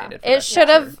get Oh, yeah. nominated. For It Best should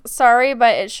Picture. have. Sorry,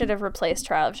 but it should have replaced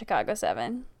Trial of Chicago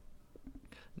 7.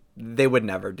 They would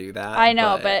never do that. I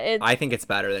know, but it- I think it's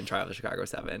better than Trial of Chicago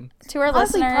 7. To our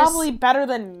Honestly, listeners, probably better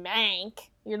than Mank.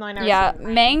 Even though I never yeah, seen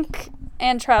Mank. Mank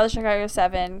and Trial of Chicago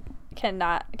 7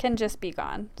 can just be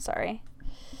gone. Sorry.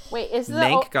 Wait, is the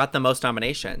Mank got the most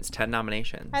nominations, 10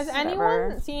 nominations. has Whatever.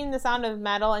 anyone seen The Sound of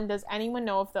Metal, and does anyone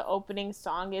know if the opening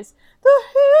song is "The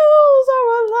hills are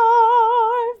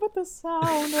alive with the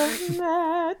sound of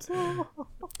metal"?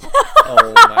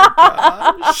 Oh my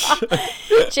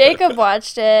gosh. Jacob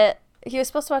watched it. He was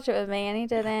supposed to watch it with me, and he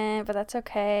didn't, but that's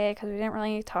okay because we didn't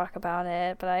really talk about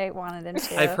it. But I wanted him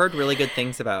to. I've heard really good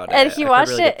things about it. And he I've heard watched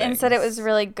really it good and said it things. was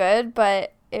really good,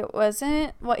 but it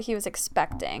wasn't what he was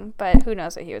expecting. But who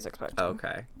knows what he was expecting?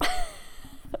 Okay.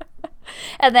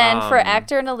 And then for Um,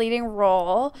 actor in a leading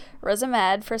role, Riz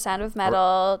Ahmed for Sound of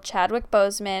Metal, Chadwick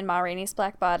Boseman, Ma Rainey's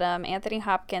Black Bottom, Anthony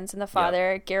Hopkins in The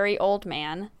Father, Gary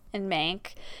Oldman in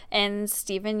Mank, and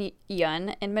Stephen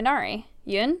Yeun in Minari.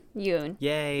 Yoon.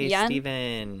 Yay, Yan?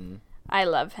 Steven. I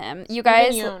love him. You Steven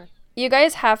guys, Yeun. you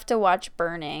guys have to watch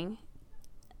Burning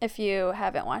if you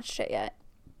haven't watched it yet.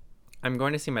 I'm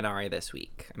going to see Minari this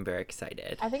week. I'm very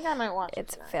excited. I think I might watch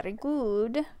It's it. very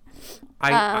good.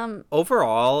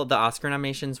 Overall, the Oscar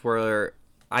nominations were,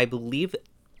 I believe,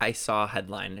 I saw a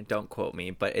headline. Don't quote me,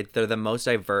 but they're the most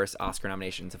diverse Oscar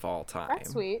nominations of all time.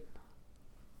 That's sweet.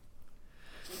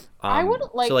 I would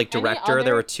like So, like any director, there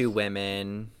other- were 2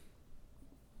 women.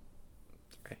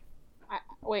 Sorry.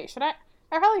 Wait, should I?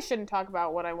 I probably shouldn't talk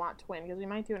about what I want to win because we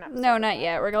might do an episode. No, of not that.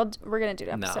 yet. We're gonna do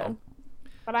an No. episode.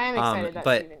 But I am excited that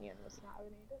but- Steven Yeun was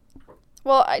nominated.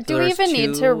 Well, do we there's even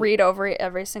need to 2 read over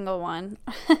every single one?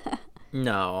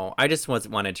 No, I just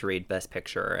wanted to read Best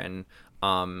Picture, and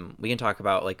we can talk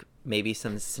about like maybe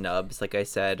some snubs. Like I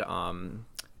said, One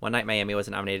Night in Miami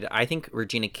wasn't nominated. I think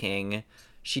Regina King,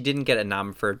 she didn't get a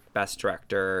nom for Best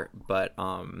Director, but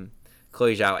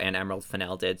Chloe Zhao and Emerald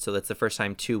Fennell did. So that's the first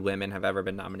time 2 women have ever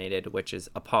been nominated, which is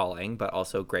appalling, but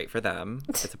also great for them.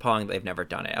 It's appalling that they've never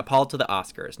done it. Appalled to the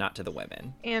Oscars, not to the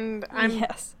women. And I'm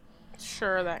Yes.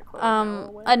 sure that Chloe Zhao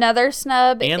will win. Another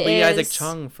snub And is Lee Isaac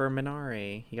Chung for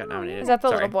Minari. He got nominated. Is that the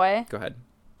Sorry. little boy? Go ahead.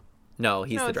 No,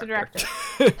 he's No, the it's the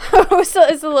director. So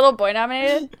is the little boy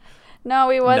nominated? No,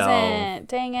 he wasn't.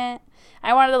 Dang it!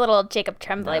 I wanted a little Jacob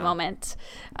Tremblay No. moment.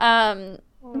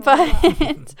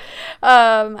 But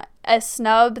a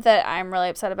snub that I'm really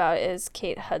upset about is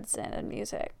Kate Hudson in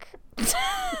music.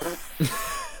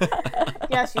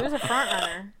 Yeah, she was a front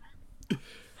runner.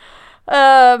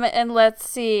 And let's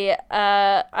see.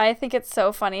 I think it's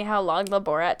so funny how long the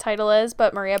Borat title is,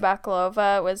 but Maria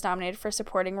Bakalova was nominated for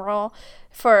supporting role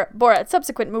for Borat's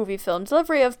subsequent movie film,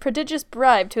 Delivery of Prodigious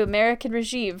Bribe to American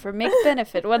Regime for Make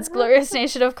Benefit, Once Glorious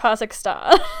Nation of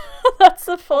Kazakhstan. That's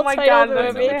the full Oh my title god, of the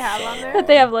that's movie what they have on there. that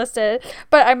they have listed.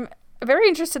 But I'm very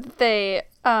interested that they,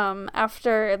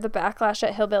 after the backlash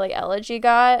that Hillbilly Elegy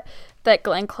got, that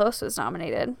Glenn Close was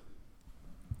nominated.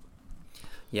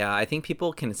 Yeah, I think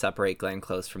people can separate Glenn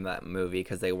Close from that movie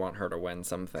because they want her to win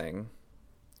something.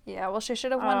 Yeah, well, she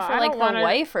should have won for I like don't The wanna-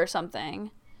 Wife or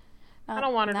something. I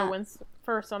don't want her Not- to win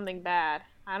for something bad.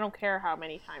 I don't care how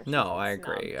many times. she's No, been I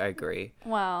agree. snubbed. I agree.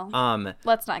 Well,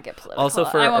 let's not get political. Also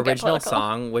for I won't get original political.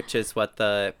 song, which is what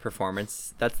the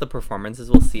performances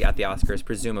we'll see at the Oscars,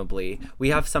 presumably. We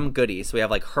have some goodies. We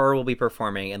have like Her will be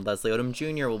performing, and Leslie Odom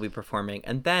Jr. will be performing,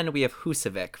 and then we have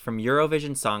Husavik from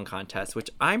Eurovision Song Contest,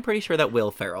 which I'm pretty sure that Will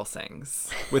Ferrell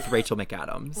sings with Rachel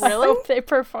McAdams. I hope they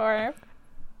perform.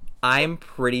 I'm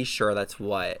pretty sure that's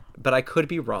what, but I could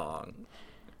be wrong.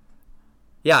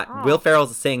 Yeah, Will Ferrell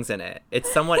sings in it.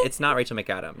 It's not Rachel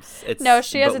McAdams. It's No,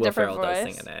 she has but a Will different Ferrell does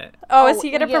voice. sing in it. Oh, is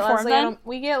he gonna we get perform Leslie then?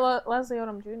 we get Leslie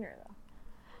Odom Jr. though.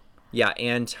 Yeah,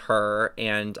 and Her,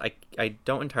 and I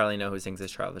don't entirely know who sings this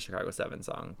Trial of the Chicago 7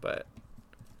 song, but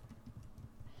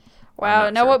Wow,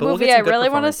 not know sure. what But we'll movie get I some good really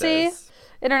want to see? performances.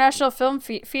 International Film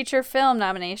Feature Film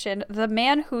nomination: The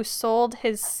Man Who Sold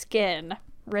His Skin.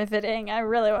 Riveting. I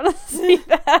really want to see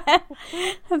that.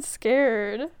 I'm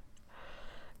scared.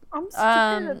 I'm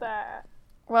scared Um, of that.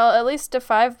 Well, at least Da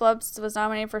 5 Bloods was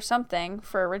nominated for something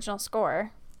for original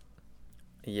score.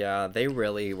 Yeah, they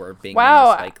really were being Wow.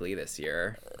 mean to Spike Lee this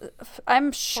year.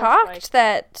 I'm shocked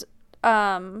that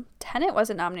Tenet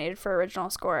wasn't nominated for original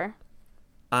score.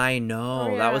 I know.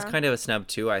 Oh, That was yeah. kind of a snub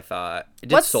too, I thought.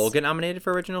 Did What's- Soul get nominated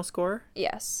for original score?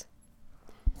 Yes.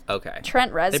 Okay.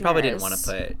 Trent Reznor. They probably didn't want is-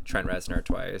 to put Trent Reznor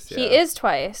twice. He yeah. is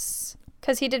twice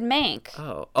because he did Mank.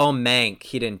 Oh, Mank.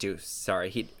 He didn't do.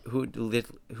 Sorry, who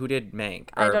did Mank?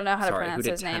 I Or, don't know how to sorry, pronounce who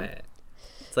did his name. Tenet?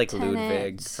 It's like Tenet.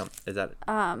 Ludwig. Is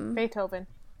that? Beethoven.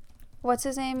 What's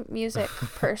his name? Music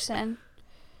person.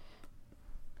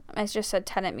 I just said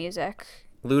Tenet music.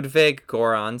 Ludwig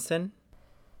Göransson?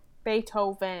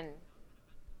 Beethoven.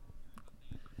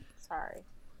 Sorry.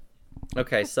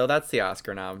 Okay, so that's the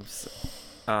Oscar noms.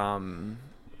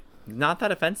 Not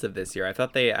that offensive this year. I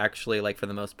thought they actually, like, for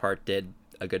the most part, did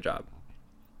a good job.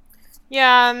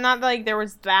 Yeah, not like there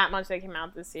was that much that came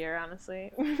out this year,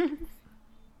 honestly.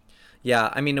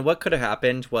 Yeah, I mean, what could have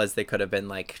happened was they could have been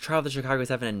like, Trial of the Chicago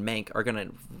 7 and Mank are going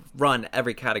to run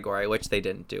every category, which they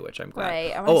didn't do, which I'm glad.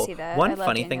 Right, I want to see that. One I love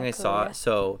funny Daniel thing I saw, Kaluuya.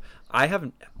 so I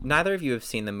have, neither of you have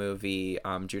seen the movie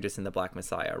Judas and the Black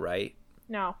Messiah, right?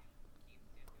 No.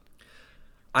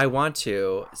 I want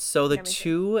to. So the Yeah, me too.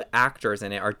 two actors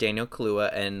in it are Daniel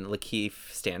Kaluuya and Lakeith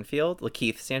Stanfield,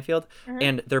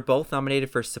 and they're both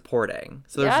nominated for supporting.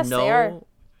 So there's Yes, they are.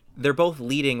 they're both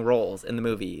leading roles in the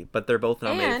movie, but they're both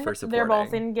nominated And for supporting. they're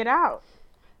both in Get Out.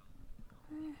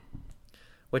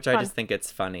 Which I Fun. just think it's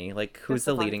funny. Like, who's That's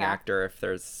a the fun leading fact. actor if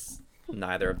there's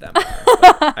neither of them? Are,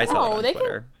 but I saw No, it on they can-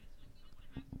 Twitter.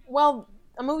 Well,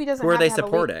 a movie doesn't Who are have they to have a lead-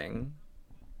 supporting?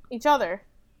 each other.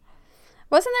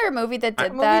 Wasn't there a movie that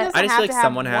did movie that? doesn't I just have feel like to have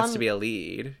someone has one- to be a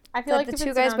lead. I feel That like the if two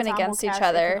it's an guys went ensemble against each cast, they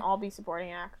other. can all be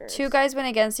supporting actors. Two guys went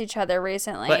against each other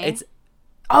recently. But it's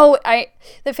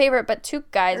The Favorite, but two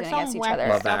guys There's went against some each wacky other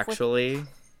Love stuff with- Actually.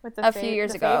 with the a few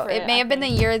years the ago. favorite, It may I have been the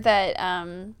think. year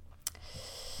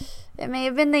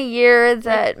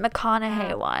that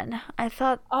McConaughey won. I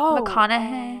thought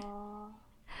McConaughey.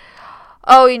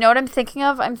 Oh, you know what I'm thinking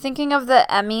of? I'm thinking of the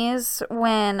Emmys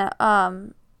when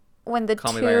the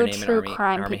Call Me By Your two Name and true Armie-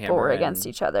 crime Armie people were Hammer against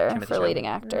and each other Timothy for Chalamet. leading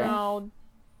actor. No,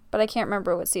 But I can't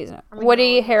remember what season. I mean,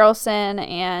 Woody no. Harrelson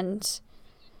and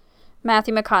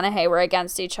Matthew McConaughey were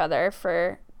against each other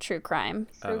for true crime.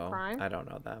 True Crime. I don't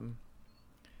know them.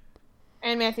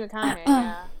 And Matthew McConaughey,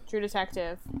 yeah. True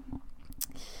Detective.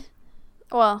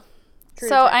 Well, True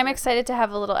so I'm Detective. excited to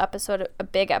have a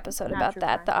big episode Not about true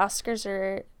that. crime. The Oscars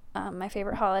are my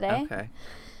favorite holiday. Okay.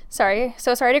 Sorry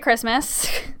to Christmas.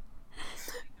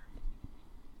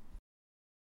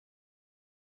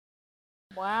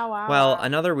 Wow. Well,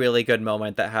 another really good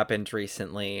moment that happened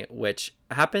recently, which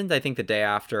happened, I think, the day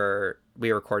after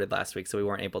we recorded last week, so we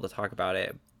weren't able to talk about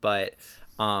it, but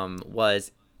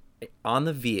was on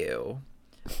The View.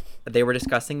 They were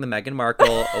discussing the Meghan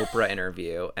Markle Oprah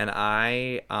interview, and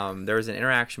there was an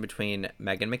interaction between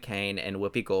Meghan McCain and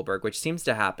Whoopi Goldberg, which seems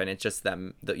to happen. It's just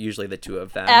them, usually the two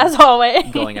of them. As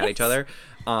always. Going at each other.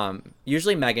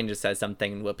 Usually Megan just says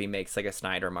something and Whoopi makes like a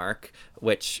snide remark,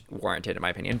 which warranted in my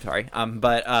opinion. Sorry.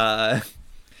 But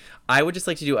I would just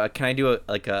like to do can I do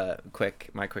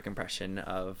my quick impression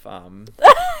of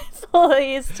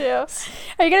Please do.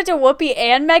 Are you gonna do Whoopi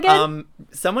and Megan?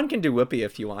 someone can do Whoopi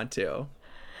if you want to.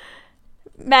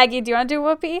 Maggie, do you want to do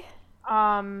Whoopi?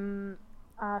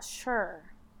 Sure.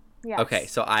 Yes. Okay,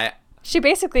 so She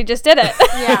basically just did it.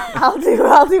 Yeah, I'll do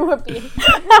Whoopi.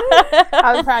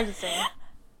 I was practicing.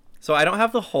 So I don't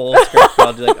have the whole script, but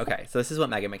I'll do okay, so this is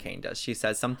what Meghan McCain does. She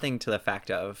says something to the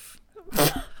fact of,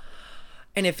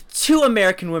 and if two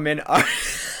American women are...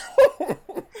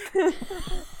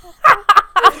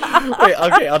 Wait,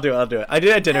 okay, I'll do it. I did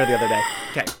it at dinner the other day.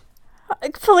 Okay.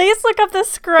 Please look up the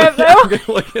script. I'm going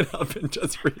to look it up and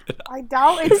just read it. I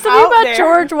doubt it's It's something out about there.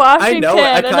 George I Washington know it.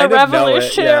 I and kind the of know it.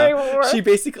 Revolutionary Yeah. War. She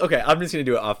basically... Okay, I'm just going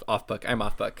to do it off book. I'm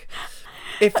off book.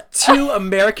 If two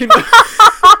American...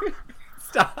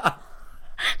 Stop.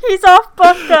 He's off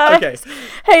book, guys. Okay.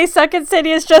 Hey, Second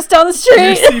City is just down the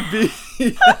street.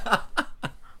 UCB.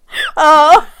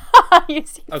 Oh.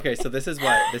 UCB. Okay, so this is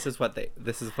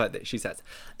what she says.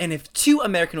 And if two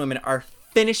American women are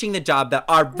finishing the job that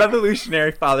our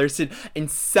revolutionary fathers did in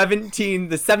the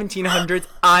 1700s,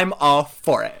 I'm all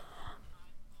for it.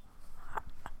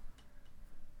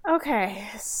 Okay,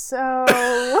 so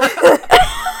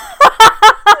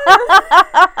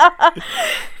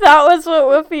That was what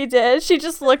Whoopi did. She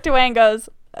just looked away and goes,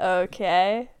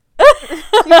 okay.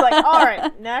 she's like, all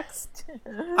right, next.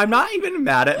 I'm not even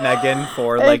mad at Megan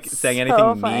for It's saying so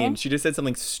anything funny. mean. She just said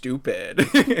something stupid.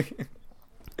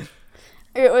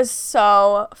 It was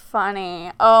so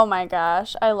funny. Oh my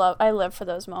gosh. I live for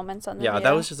those moments on the Yeah, View.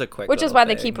 that was just a quick Which is little why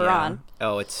they thing, keep her yeah. on.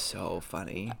 Oh, it's so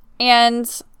funny. And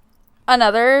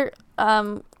another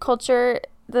culture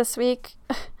this week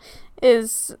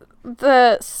is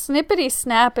the snippety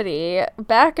snappity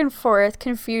back and forth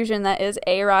confusion that is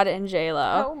A-Rod and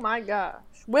J-Lo. Oh my gosh,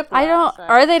 Whiplash.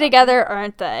 Are they together?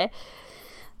 Aren't they?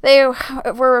 They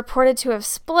were reported to have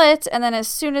split, and then as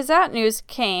soon as that news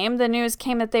came, the news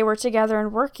came that they were together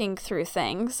and working through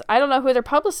things. I don't know who their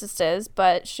publicist is,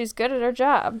 but she's good at her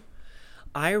job.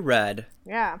 I read.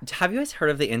 Yeah. Have you guys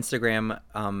heard of the Instagram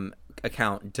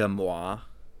account Demois?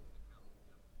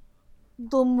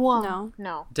 No.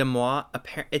 No. Demois,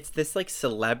 it's this like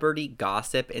celebrity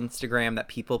gossip Instagram that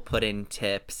people put in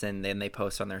tips and then they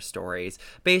post on their stories.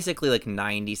 Basically, like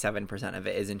 97% of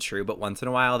it isn't true, but once in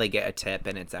a while they get a tip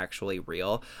and it's actually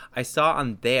real. I saw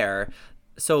on there,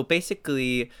 so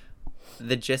basically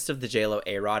the gist of the JLo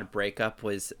A-Rod breakup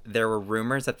was there were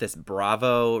rumors that this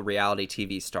Bravo reality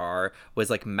TV star was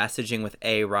like messaging with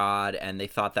A-Rod, and they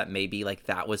thought that maybe like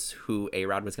that was who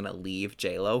A-Rod was gonna leave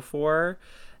JLo for.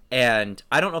 And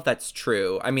I don't know if that's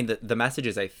true. I mean, the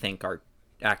messages I think are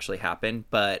actually happened,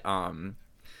 but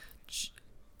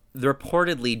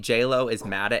reportedly JLo is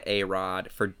mad at A-Rod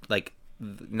for like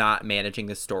not managing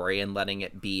the story and letting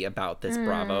it be about this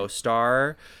Bravo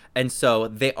star. And so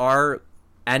they are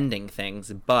ending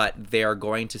things, but they are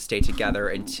going to stay together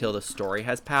until the story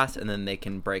has passed, and then they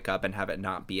can break up and have it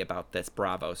not be about this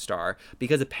Bravo star,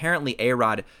 because apparently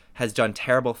A-Rod has done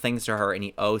terrible things to her and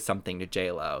he owes something to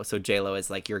JLo. So JLo is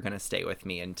like, you're gonna stay with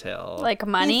me until Like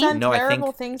money? He's done no, I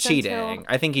terrible think things cheating. until-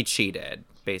 I think he cheated,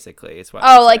 basically, is what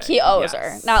Oh, I'm like saying. he owes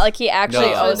Yes. her. Not like he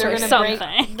actually No. owes So her they're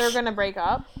something. They're gonna break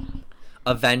up.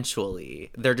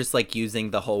 Eventually, they're just like using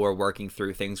the whole we're working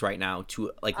through things right now to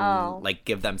like like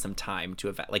give them some time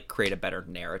to like create a better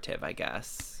narrative, I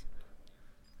guess.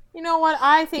 You know what?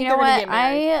 I think You know they're gonna what? get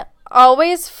married.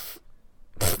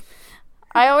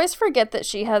 I always forget that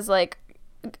she has like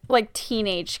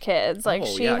teenage kids. Like Oh,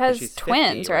 she yeah, 'cause has she's 50,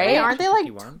 twins, right? right? Wait, aren't they like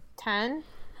 51? 10?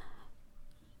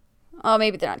 Oh,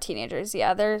 maybe they're not teenagers.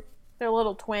 Yeah, they're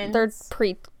Little twins. they're me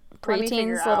figure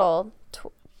preteens, out. little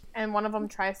and one of them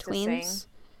tries to sing. tweens.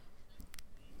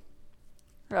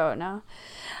 Oh no!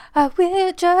 I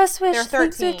will just wish They're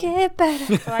things would 13. get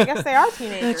better. So I guess they are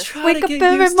teenagers. Wake up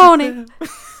every morning.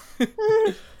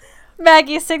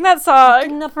 Maggie, sing that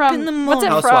song from what's it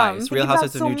Housewives, from? Real Think about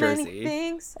Housewives of so New many Jersey.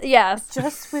 things, Yes.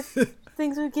 just with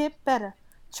things would get better.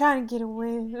 Trying to get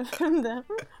away from them,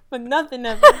 but nothing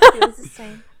ever feels the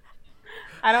same.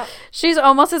 I don't. She's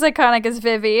almost as iconic as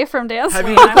Vivi from Dance. Have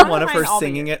you I heard the wanna one of her find all the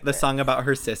singing the song about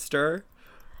her sister?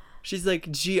 She's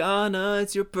like, Gianna,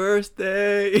 it's your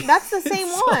birthday. That's the same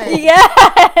one.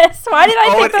 Yes. Why did I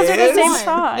Oh, think it those were the is? same One.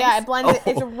 song? Yeah, it blends. Oh.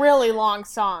 It's a really long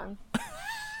song.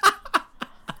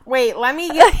 Wait, let me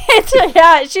get.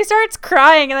 Yeah, she starts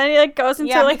crying and then he like goes into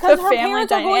Yeah, like the because her family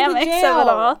parents are going to dynamics of jail. it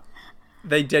all.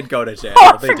 They did go to jail.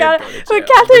 Oh, I They forgot. did go to We jail.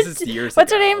 got This this. is years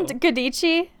What's her ago. name?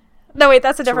 Gadichi? No, wait,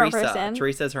 that's a different Teresa. person.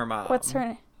 Teresa's her mom. What's her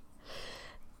name?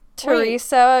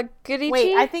 Teresa Gadichi?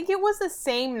 Wait, I think it was the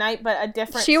same night, but a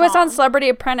different. She was on song. Celebrity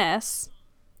Apprentice.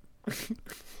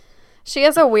 She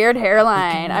has a weird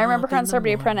hairline. I remember her on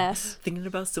Celebrity Apprentice. Thinking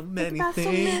about so many about so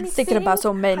things. many Thinking about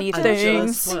so many I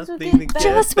things. just want Things things would to get get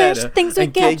Just wish better things would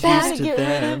and get get better. Trying used to to get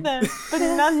rid them. of them, but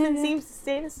nothing seems to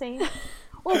stay the same.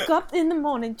 Woke up in the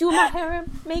morning, do my hair,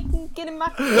 getting my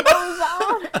clothes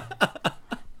on.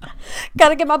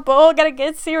 Gotta get my bowl, gotta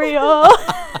get cereal.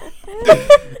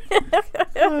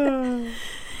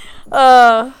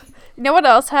 You know what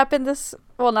else happened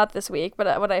not this week,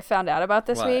 but what I found out about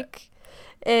this What? week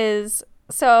is,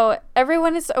 so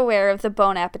everyone is aware of the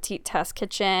Bon Appetit test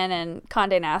kitchen and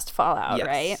Condé Nast fallout, Yes.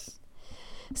 right?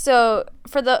 So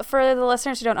for the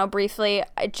listeners who don't know,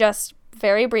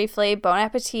 very briefly, Bon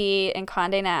Appetit and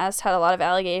Condé Nast had a lot of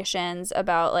allegations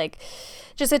about like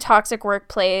just a toxic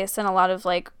workplace and a lot of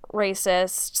like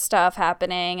racist stuff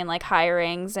happening and like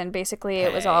hirings, and basically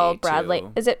it was all Pay, Bradley.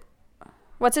 too.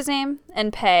 What's his name?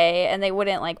 And pay, and they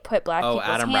wouldn't like put black people's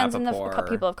Adam hands in the Rappaport.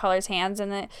 people of color's hands in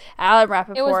the Adam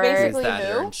Rappaport. It was Who's basically the who?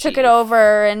 editor-in-chief? took it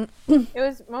over, and It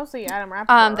was mostly Adam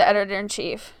Rappaport. the editor in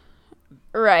chief,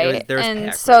 right? there was And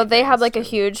pay so equity they had things, like a too.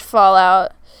 huge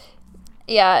fallout.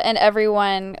 Yeah, and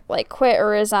everyone like quit or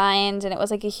resigned, and it was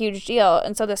like a huge deal.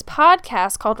 And so this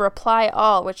podcast called Reply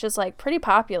All, which is like pretty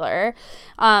popular,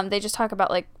 they just talk about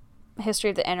like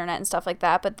history of the internet and stuff like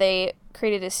that. But they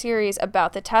created a series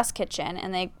about the test kitchen,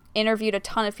 and they interviewed a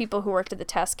ton of people who worked at the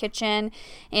test kitchen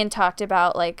and talked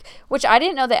about like, which I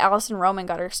didn't know that Allison Roman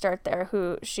got her start there,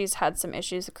 who she's had some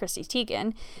issues with Chrissy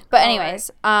Teigen. But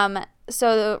anyways,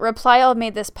 so the Reply All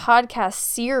made this podcast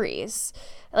series.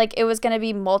 Like it was going to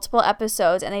be multiple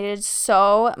episodes, and they did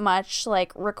so much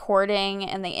like recording,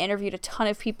 and they interviewed a ton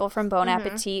of people from Bon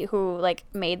Appetit who like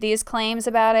made these claims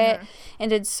about it and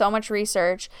did so much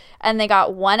research. And they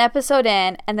got one episode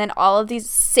in, and then all of these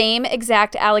same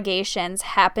exact allegations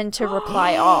happened to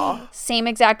Reply All. Same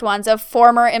exact ones of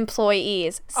former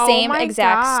employees. Oh Same my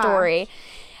exact gosh. story.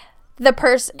 The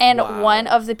person and Wow. one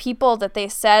of the people that they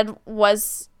said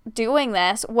was doing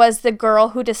this was the girl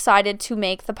who decided to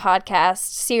make the podcast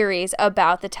series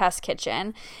about the test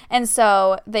kitchen. And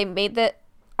so they made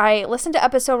I listened to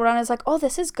episode 1 and I was like, oh,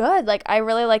 this is good. Like, I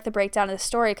really like the breakdown of the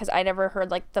story because I never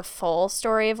heard like the full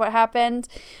story of what happened.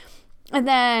 And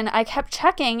then I kept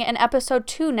checking, and episode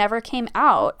 2 never came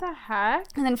out. What the heck?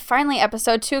 And then finally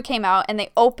episode 2 came out, and they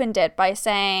opened it by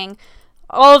saying,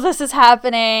 all of this is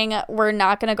happening. We're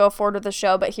not going to go forward with the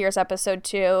show, but here's episode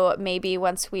 2. Maybe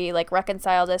once we like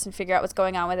reconcile this and figure out what's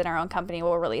going on within our own company,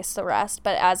 we'll release the rest.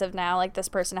 But as of now, like this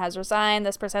person has resigned.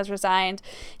 This person has resigned.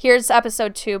 Here's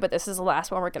episode 2, but this is the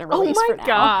last one we're going to release for now. Oh my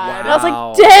god. And I was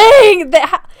like,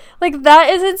 dang, that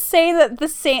is insane that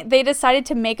they decided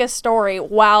to make a story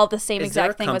while the same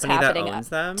exact thing was happening that owns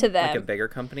them? to them. Like a bigger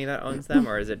company that owns them,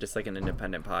 or is it just like an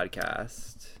independent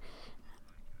podcast?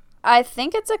 I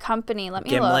think it's a company. Let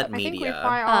me Gimlet look. Media. I think we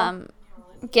probably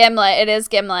all... Gimlet. It is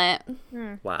Gimlet.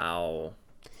 Wow.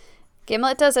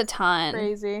 Gimlet does a ton.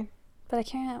 Crazy. But I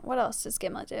can't. What else does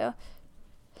Gimlet do?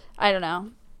 I don't know.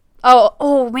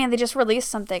 Oh man, they just released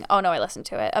something. Oh no, I listened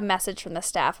to it. A message from the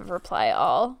staff of Reply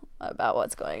All about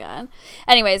what's going on.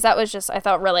 Anyways, that was just, I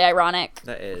thought, really ironic.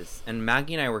 That is. And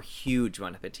Maggie and I were huge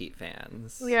Bon Appetit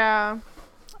fans. Yeah.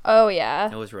 Oh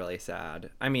yeah. It was really sad.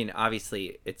 I mean,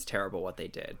 obviously, it's terrible what they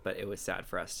did, but it was sad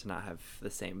for us to not have the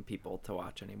same people to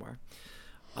watch anymore.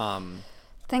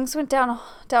 Things went downhill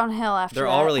after They're that.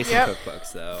 all releasing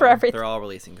cookbooks, though. For everything. They're all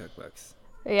releasing cookbooks.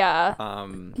 Yeah.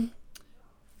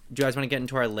 Do you guys want to get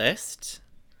into our list?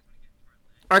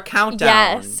 Our countdown.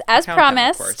 Yes, as Countdown,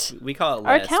 promised. Of course. We call it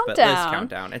Our list, but list countdown.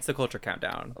 countdown. It's the culture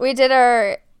countdown. We did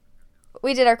our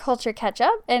culture catch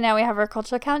up, and now we have our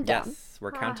culture countdown. Yes,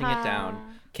 we're counting it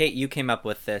down. Kate, you came up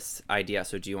with this idea,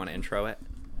 so do you want to intro it?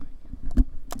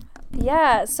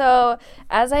 Yeah, so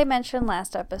as I mentioned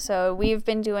last episode, we've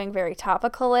been doing very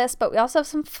topical lists, but we also have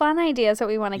some fun ideas that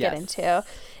we want to get into.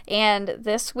 And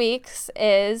this week's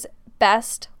is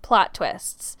best plot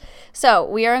twists. So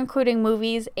we are including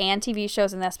movies and TV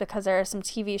shows in this because there are some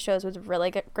TV shows with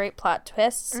really great plot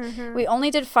twists. We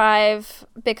only did 5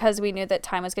 because we knew that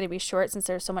time was going to be short since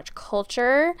there's so much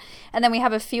culture. And then we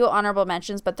have a few honorable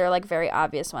mentions, but they're like very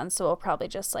obvious ones. So we'll probably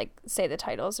just like say the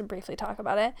titles and briefly talk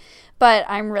about it. But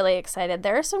I'm really excited.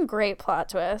 There are some great plot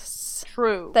twists.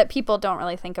 True. That people don't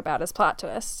really think about as plot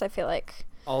twists, I feel like.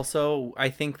 Also, I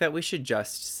think that we should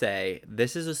just say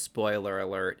this is a spoiler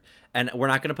alert, and we're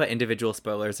not going to put individual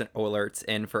spoilers and alerts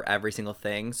in for every single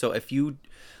thing. So if you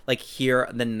like hear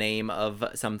the name of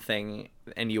something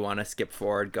and you want to skip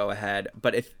forward, go ahead.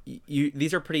 But if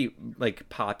these are pretty like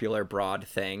popular broad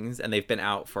things, and they've been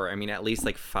out for, I mean, at least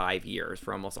like 5 years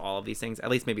for almost all of these things, at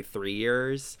least maybe 3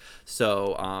 years.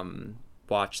 So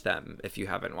watch them if you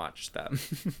haven't watched them.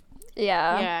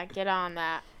 Yeah, get on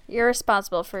that. You're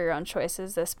responsible for your own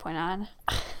choices this point on.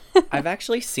 I've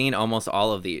actually seen almost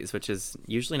all of these, which is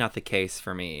usually not the case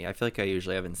for me. I feel like I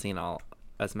usually haven't seen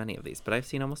as many of these, but I've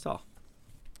seen almost all.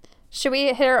 Should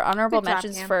we hit our honorable Good job,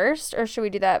 mentions Cam. first, or should we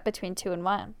do that between 2 and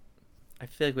 1? I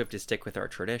feel like we have to stick with our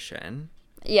tradition.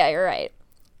 Yeah, you're right.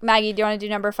 Maggie, do you want to do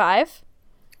number 5?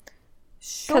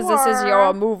 Sure. Because this is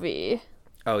your movie.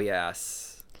 Oh,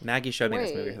 yes. Maggie showed me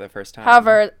this movie Wait. for the first time.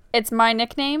 However, it's my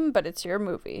nickname, but it's your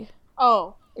movie.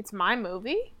 Oh, it's my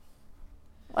movie?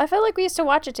 I feel like we used to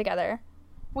watch it together.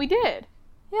 We did.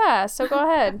 Yeah, so go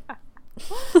ahead.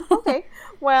 Okay.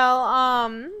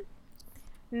 Well,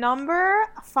 number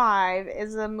 5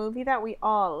 is a movie that we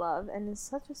all love, and it's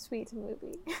such a sweet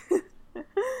movie.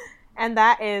 And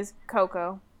that is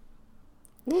Coco.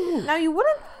 Now, you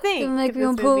wouldn't think that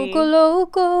this movie is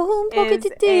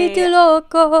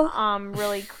a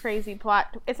really crazy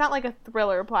plot. It's not like a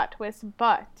thriller plot twist,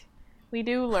 but we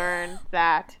do learn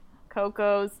that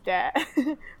Coco's dad.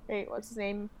 Wait, what's his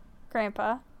name?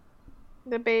 Grandpa.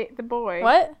 The boy.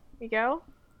 What? Miguel?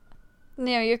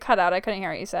 No, you cut out. I couldn't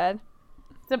hear what you said.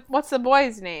 What's the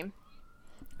boy's name?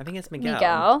 I think it's Miguel.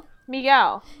 Miguel.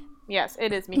 Miguel. Yes,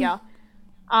 it is Miguel.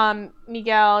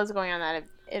 Miguel is going on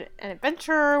an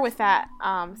adventure with that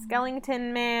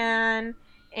skeleton man,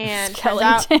 and turns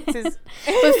out it's his,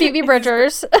 With Phoebe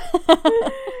Bridgers.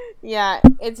 yeah,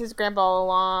 it's his grandpa all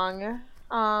along.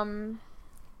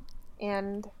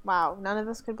 And wow, none of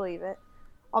us could believe it.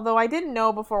 Although I didn't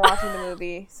know before watching the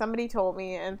movie. Somebody told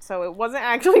me, and so it wasn't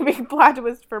actually a big plot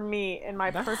twist for me in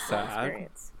my personal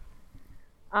experience.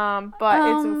 But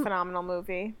it's a phenomenal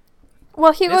movie.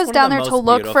 Well, he It's goes one of down the there to most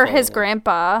look for his beautiful-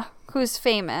 grandpa, who's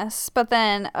famous, but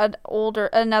then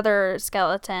another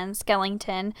skeleton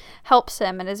helps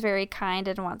him and is very kind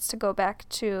and wants to go back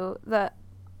to the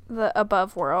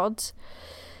above world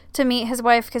to meet his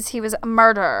wife because he was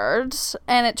murdered,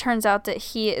 and it turns out that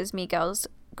he is Miguel's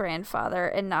grandfather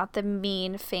and not the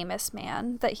mean famous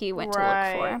man that he went to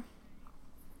look for.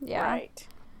 Yeah. Right.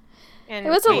 And It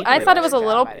was Kate I did thought it a was good a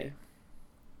little job at it.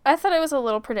 I thought it was a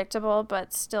little predictable,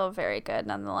 but still very good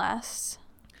nonetheless.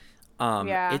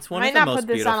 Yeah. It's one Might of the not most put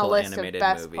this on a beautiful list of animated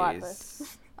best plot movies.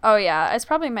 lists. Oh yeah, it's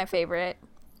probably my favorite.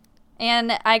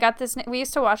 And I got this. We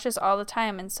used to watch this all the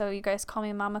time, and so you guys call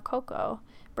me Mama Coco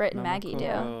Britt and Mama Maggie do.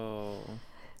 Coco.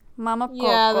 Mama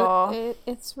Coco. Yeah,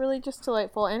 it's really just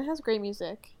delightful and it has great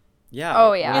music. Yeah.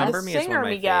 Oh, yeah. Remember And the Me is one of my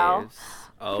singer, Miguel. faves.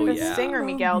 Oh, The yeah. singer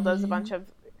Miguel does a bunch of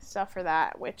stuff for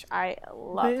that, which I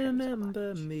love.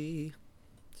 Remember Me.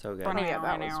 So good. Oh yeah,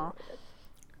 that was really good.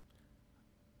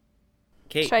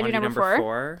 Kate, Should I want do to number number 4?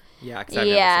 4? Yeah, because I've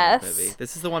never Yes. seen this movie.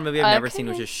 This is the one movie I've never seen,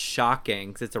 Okay. which is shocking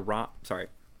because it's a rom. Sorry.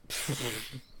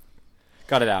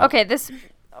 Got it out. Okay, this...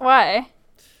 Why?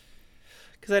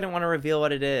 Because I didn't want to reveal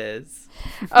what it is.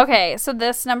 Okay, so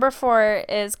this number 4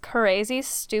 is Crazy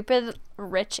Stupid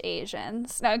Rich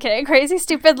Asians. No, I'm kidding. Crazy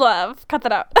Stupid Love. Cut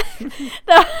that out.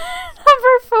 No,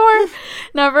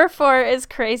 number 4 is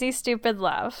Crazy Stupid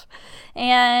Love.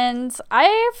 And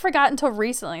I forgot until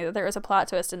recently that there was a plot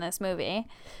twist in this movie.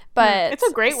 But It's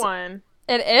a great one.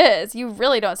 It is. You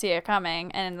really don't see it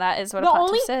coming, and that is what a plot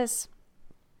twist is.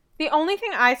 The only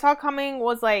thing I saw coming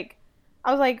was I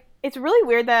was like, it's really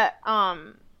weird that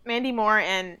Mandy Moore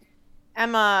and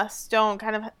Emma Stone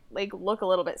kind of like look a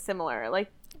little bit similar.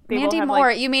 Like they both Mandy have, Moore,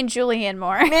 like, you mean Julianne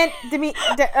Moore?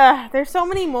 there's so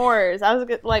many Moores. I was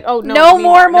like, oh no, No Demi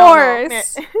more Moore.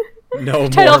 Moores. No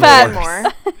Title more fact.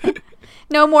 Moors.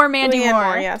 No more Mandy Julianne Moore.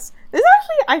 Moore. Yes, this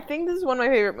actually, I think this is one of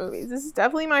my favorite movies. This is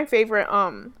definitely my favorite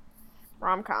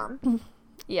rom-com.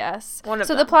 Yes. One of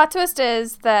so them. the plot twist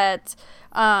is that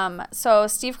so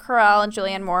Steve Carell and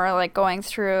Julianne Moore are like going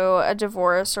through a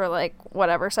divorce or like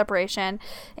whatever separation.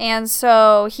 And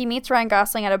so he meets Ryan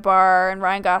Gosling at a bar and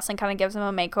Ryan Gosling kind of gives him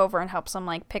a makeover and helps him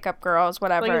like pick up girls,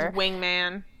 whatever. Like his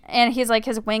wingman. And he's like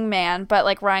his wingman, but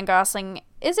like Ryan Gosling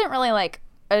isn't really like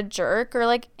a jerk or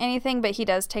like anything, but he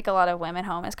does take a lot of women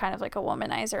home as kind of like a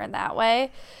womanizer in that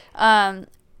way.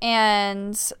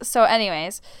 And so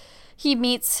anyways, he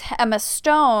meets Emma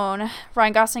Stone.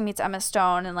 Ryan Gosling meets Emma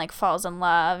Stone and like falls in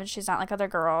love, and she's not like other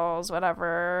girls,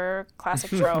 whatever, classic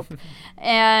trope.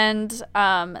 And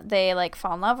they like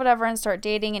fall in love, whatever, and start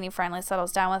dating, and he finally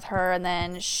settles down with her, and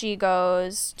then she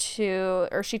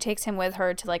takes him with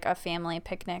her to like a family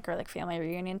picnic or like family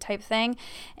reunion type thing.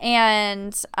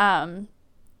 And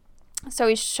so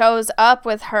he shows up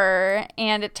with her,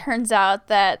 and it turns out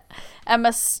that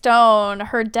Emma Stone,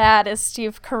 her dad, is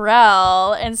Steve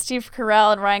Carell, and Steve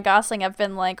Carell and Ryan Gosling have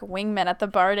been like wingmen at the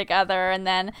bar together, and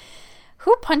then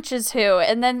who punches who?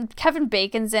 And then Kevin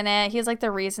Bacon's in it. He's like the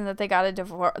reason that they got a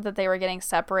divorce, that they were getting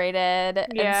separated.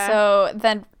 Yeah. And so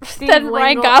then Ryan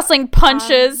Lingle- Gosling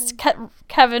punches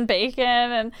Kevin Bacon,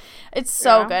 and it's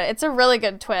so Yeah. good. It's a really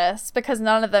good twist because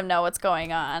none of them know what's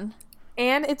going on.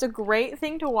 And it's a great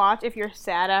thing to watch if you're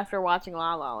sad after watching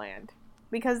La La Land.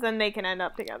 Because then they can end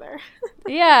up together.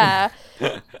 Yeah.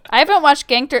 I haven't watched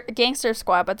Gangster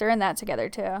Squad, but they're in that together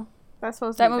too. That's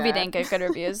supposed to That be movie bad. didn't get good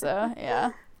reviews though.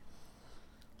 Yeah.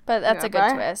 But that's Yeah, a good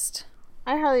but twist.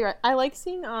 I like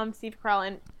seeing Steve Carell,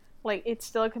 and like it's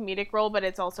still a comedic role, but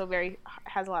it's also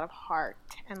has a lot of heart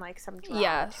and like some drama to it.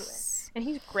 Yes. And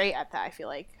he's great at that, I feel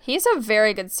like. He's a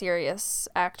very good serious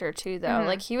actor too though. Mhm.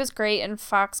 Like he was great in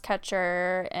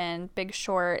Foxcatcher and Big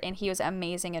Short, and he was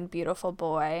amazing in Beautiful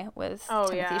Boy with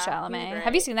Timothy He's Chalamet. great.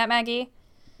 Have you seen that, Maggie?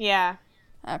 Yeah.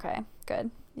 Okay,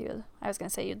 good. I was gonna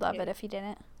say you'd love it if you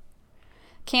didn't.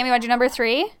 Cam, you want to do number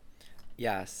 3?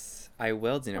 Yes, I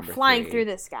will do number Flying 3. through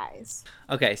the skies.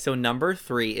 Okay, so number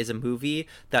 3 is a movie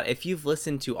that if you've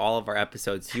listened to all of our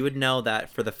episodes, you would know that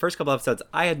for the first couple episodes,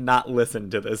 I had not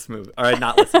listened to this movie. Or I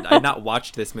had not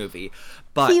watched this movie.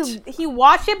 But He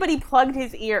watched it, but he plugged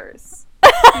his ears.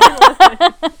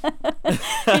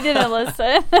 He didn't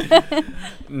listen.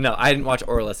 no, I didn't watch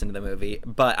or listen to the movie,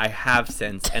 but I have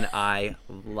since, and I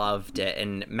loved it.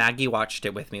 And Maggie watched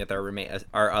it with me with our roommate,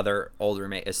 our other old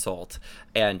roommate, Isolt,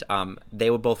 and they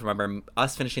would both remember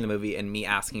us finishing the movie and me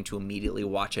asking to immediately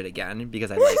watch it again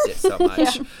because I liked it so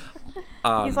much.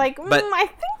 He's like, but I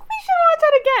think we should watch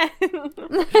that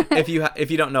again. if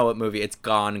you don't know what movie, it's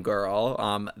Gone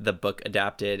Girl, the book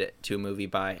adapted to a movie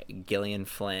by Gillian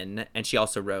Flynn, and she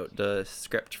also wrote the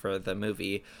script for the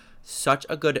movie. Such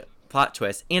a good plot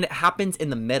twist, and it happens in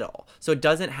the middle, so it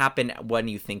doesn't happen when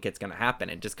you think it's gonna happen.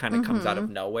 It just kind of comes out of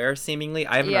nowhere, seemingly.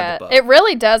 I haven't read the book. It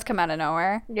really does come out of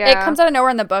nowhere. Yeah. It comes out of nowhere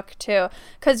in the book too,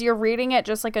 because you're reading it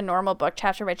just like a normal book,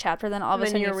 chapter by chapter. Then all of a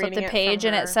Then sudden you you're flip the reading it page from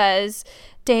and her. it says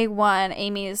day 1,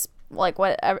 Amy's like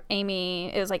what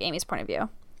Amy is like Amy's point of view,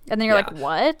 and then you're Yeah. like,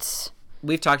 what?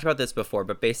 We've talked about this before,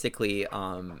 but basically,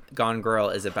 Gone Girl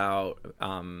is about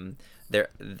there.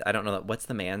 I don't know what's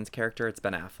the man's character. It's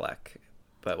Ben Affleck,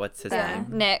 but what's his name?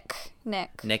 Nick.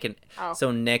 Nick and Oh.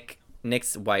 so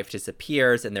Nick's wife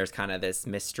disappears, and there's kind of this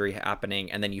mystery happening,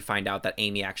 and then you find out that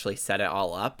Amy actually set it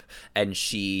all up, and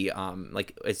she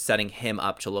like is setting him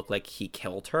up to look like he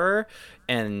killed her,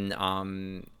 and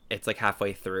it's like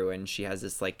halfway through, and she has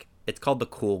this like, it's called the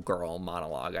cool girl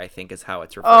monologue, I think is how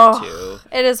it's referred to.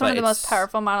 It is one But of the most it's-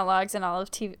 powerful monologues in all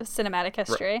of cinematic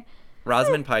history.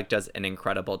 Rosamund Pike does an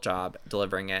incredible job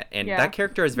delivering it, and Yeah. that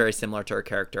character is very similar to her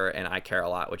character in I Care a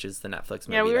Lot, which is the Netflix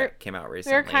movie Yeah, we were- that came out We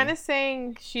recently. were kind of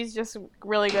saying she's just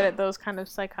really good at those kind of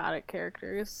psychotic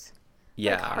characters.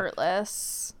 yeah, Like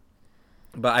Heartless.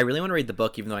 but I really want to read the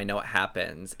book, even though I know what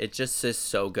happens. It just is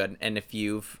so good, and if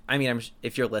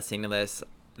if you're listening to this,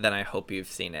 then I hope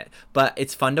you've seen it. But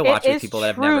it's fun to watch with is people that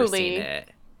have never truly seen it.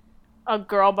 A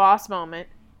girl boss moment.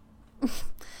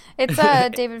 It's a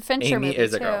David Fincher Amy movie,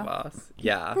 is a too. girl boss.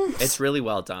 Yeah, it's really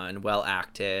well done, well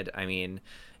acted. I mean,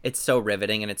 it's so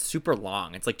riveting, and it's super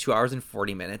long. It's like 2 hours and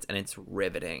 40 minutes, and it's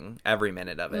riveting every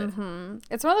minute of it.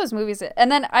 It's one of those movies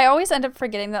and then I always end up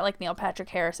forgetting that like Neil Patrick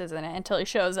Harris is in it until he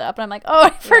shows up, and I'm like, oh, I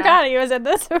forgot he was in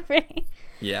this movie.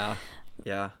 Yeah.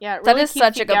 Yeah, it That really is keeps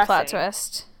such you a good plot guessing.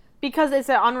 twist. Because it's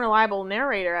an unreliable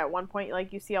narrator at one point.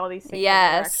 Like, you see all these things that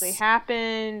Yes. actually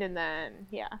happened, and then,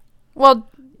 yeah. Well,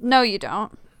 no, you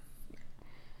don't.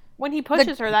 When he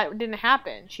pushes her, that didn't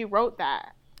happen. She wrote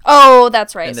that. Oh,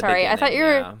 that's right. In the Sorry. I thought beginning,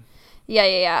 you were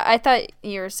Yeah. I thought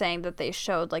you were saying that they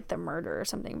showed like the murder or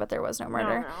something, but there was no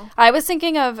murder. No. I was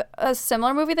thinking of a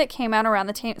similar movie that came out around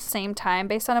the same time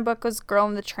based on a book, was Girl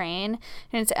in the Train,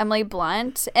 and it's Emily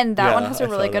Blunt, and that one Yeah, has a I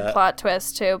really saw good that. plot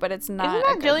twist too, but it's not Isn't a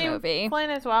that good Gillian movie. Flynn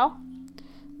as well?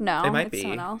 No, It might it's be.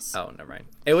 someone else. Oh, never mind.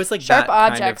 It was like Sharp that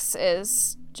kind of- Objects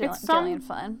is It's some- Gillian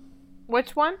Flynn.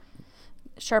 Which one?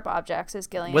 Sharp Objects is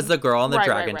Gillian. Was the girl on the Right,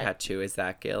 dragon right. tattoo? Is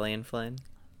that Gillian Flynn?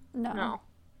 No.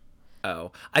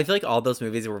 Oh, I feel like all those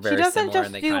movies were very doesn't similar, just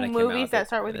and they do kind of came movies out that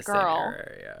start with in the same girl.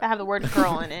 era, That have the word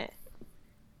girl in it.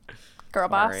 Girl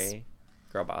Boss. Sorry.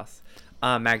 Girl boss.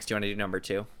 Mags, do you want to do number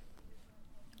 2?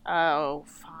 Oh,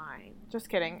 fine. Just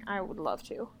kidding. I would love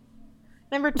to.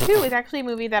 Number 2 is actually a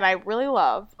movie that I really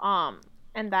love,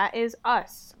 and that is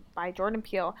Us by Jordan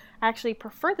Peele. I actually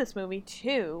prefer this movie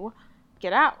to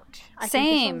Get Out. I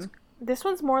think Same. this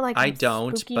one's more like I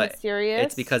don't, spooky, but mysterious.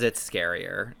 it's because it's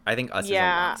scarier. I think Us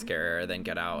Yeah. is a lot scarier than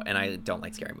Get Out, and I don't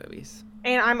like scary movies.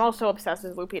 And I'm also obsessed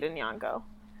with Lupita Nyong'o.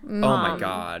 Oh my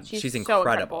god, she's so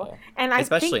incredible. And I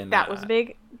Especially think in that that. was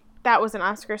big. That was an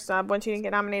Oscar snub when she didn't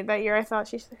get nominated that year. I thought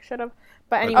she should have.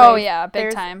 But anyway. Oh, yeah,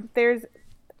 big time.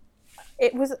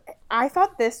 I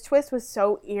thought this twist was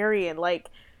so eerie and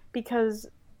because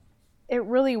it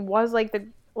really was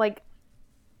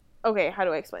okay, how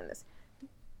do I explain this?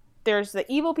 There's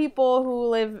the evil people who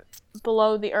live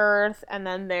below the earth, and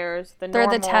then there's the They're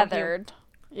normal the tethered.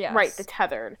 Yeah. Right, the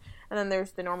tethered. And then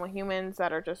there's the normal humans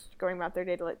that are just going about their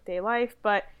day-to-day life.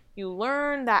 But you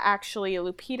learn that actually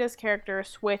Lupita's character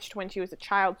switched when she was a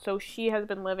child, so she has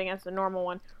been living as the normal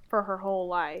one for her whole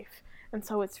life. And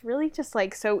so it's really just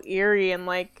so eerie and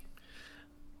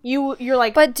you're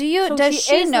like. But so does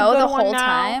she is know good the one whole now?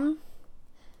 time?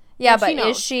 Yeah, Yeah, but she is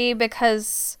knows. she,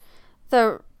 because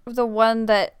the one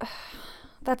that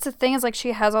that's the thing, is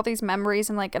she has all these memories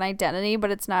and an identity,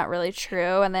 but it's not really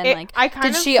true. And then I kind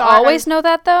did of she saw it always as- know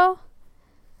that though?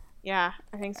 Yeah,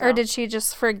 I think so. Or did she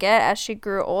just forget as she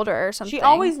grew older or something? She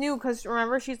always knew, because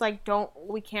remember, she's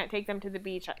we can't take them to the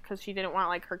beach, because she didn't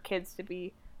want her kids to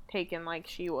be taken like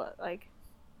she was I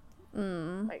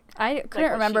what couldn't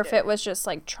she remember if did. it was just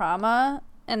trauma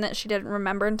and that she didn't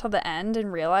remember until the end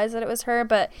and realize that it was her.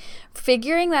 But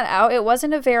figuring that out, it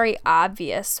wasn't a very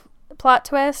obvious plot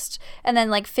twist. And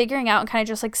then figuring out and kind of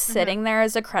just sitting there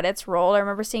as the credits rolled. I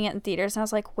remember seeing it in theaters and I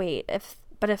was like, wait, if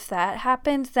that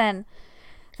happened, then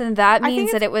that I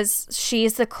think means that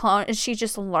she's the clone and she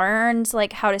just learned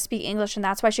how to speak English, and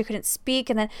that's why she couldn't speak.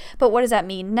 And then, but what does that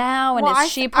mean now? And Well,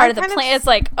 is she part of the plan? It's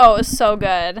oh, it was so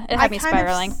good. It had me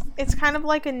spiraling. It's kind of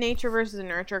like a nature versus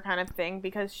nurture kind of thing,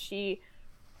 because she,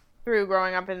 through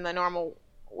growing up in the normal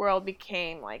world,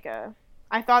 became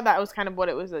I thought that was kind of what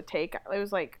it was a take. It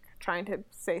was trying to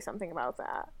say something about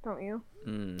that, don't you?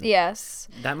 Yes.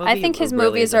 That movie I think his really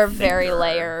movies is a are very thinker.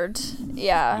 layered.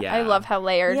 Yeah. Yeah. I love how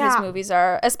layered his Yeah. movies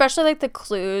are, especially the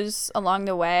clues along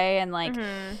the way, and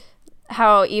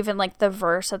how even the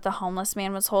verse that the homeless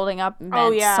man was holding up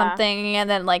meant yeah. something, and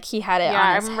then he had it Yeah, I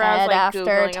on his remember I was, head after,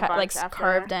 Googling a bunch after.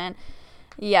 carved in.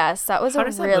 Yes, that was How a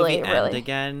does that really, movie really end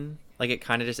again? It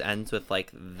kind of just ends with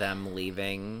them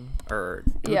leaving, or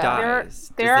who Yeah.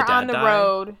 dies? They're Does the on dad the die?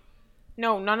 road.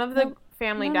 No, none of the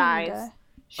family none of them dies. die.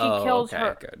 She Oh, kills okay,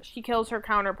 her. good. She kills her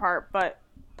counterpart, but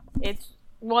it's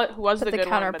who was But the the good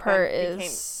counterpart one, but then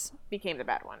is became the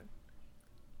bad one.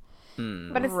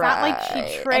 Hmm. But it's not like she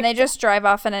Right. tricked. And they just drive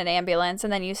off in an ambulance,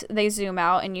 and then they zoom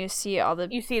out and you see all the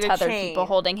You see the tethered chain people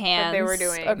holding hands they were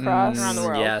doing across around the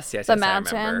world. Yes, the I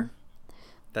mountain. remember.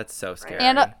 That's so scary.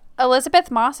 And Elizabeth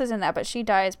Moss is in that, but she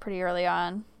dies pretty early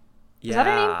on. Yeah. that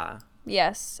her name?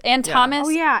 Yes. And Yeah. Thomas. Oh,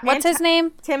 yeah. What's and his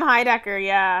name? Tim Heidecker,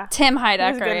 yeah. Tim good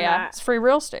Heidecker, in yeah. that. It's free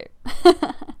real estate.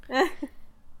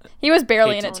 He was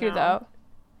barely in Kate it too, Tono. though.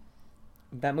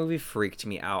 That movie freaked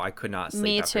me out. I could not sleep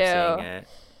Me after too. seeing it.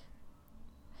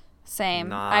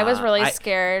 Same. I was really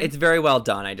scared. It's very well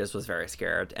done. I just was very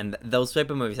scared. And those type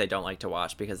of movies I don't like to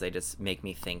watch because they just make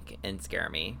me think and scare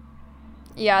me.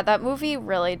 Yeah, that movie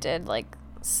really did, like,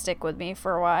 stick with me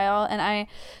for a while. And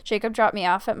Jacob dropped me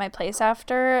off at my place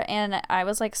after, and I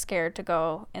was, like, scared to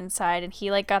go inside. And he,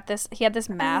 like, he had this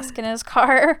mask in his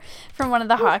car from one of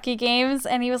the hockey games,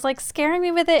 and he was, like, scaring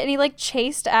me with it. And he, like,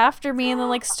 chased after me and then,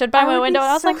 like, stood by my window. And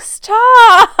I was like,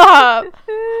 stop!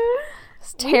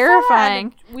 It's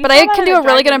terrifying. But I can do a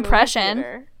really good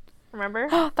impression.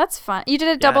 Remember? That's fun. You did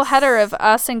a double header of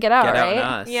Us and Get Out, Get Out right? and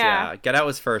Us. Yeah. Yeah. Get Out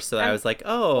was first, so I And was like,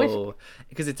 oh,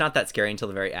 because it's not that scary until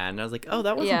the very end. I was like, oh,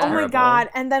 that wasn't Yeah. Oh terrible. my god!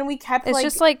 And then we kept It's like,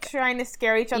 just, like, trying to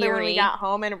scare each other when we eerie. got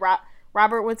home, and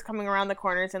Robert was coming around the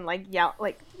corners and like yell,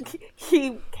 like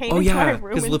he came. Oh into our yeah, room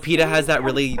because and Lupita screamed. has that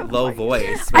really low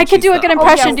voice. I when could she's do a the good opposite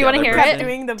impression. of Do you want to the hear other it? person.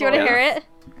 Doing the Do you want to voice. hear it?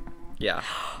 Yeah.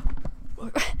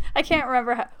 I can't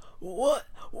remember how.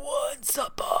 Once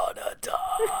upon a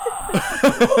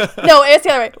time. No, it's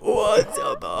the other way. Once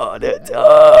upon a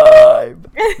time.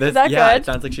 That's, that yeah, good? it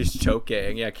sounds like she's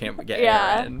choking. Yeah, can't get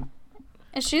Yeah. air in.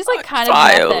 And she's like kind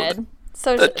child. of method.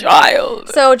 So The child.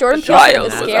 So Jordan the Peele child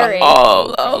was was scary.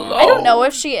 all alone. I don't know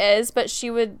if she is, but she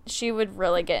would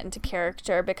really get into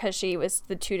character because she was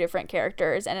the two different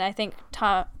characters. And I think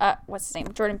what's his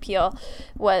name? Jordan Peele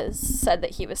said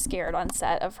that he was scared on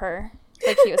set of her.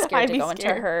 Like he was scared I'd to be go into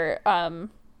scared.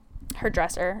 her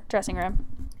dressing room.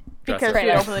 Because Dresser. she'd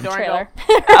open the door and Trailer.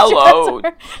 go, Hello.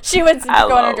 She would go in her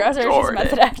Hello, dresser. Jordan.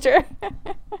 She's a method actor.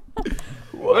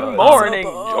 Good morning,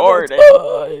 Jordan.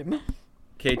 Time.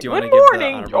 Kate, do you want Good to give the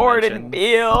morning, honorable Jordan mentions?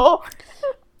 Peele.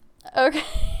 Okay.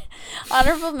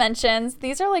 Honorable mentions.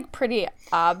 These are like pretty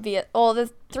obvious. Well,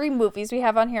 the three movies we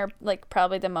have on here are like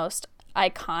probably the most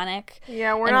iconic.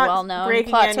 yeah, we're and not well-known breaking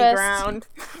plot any twist. ground.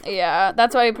 Yeah,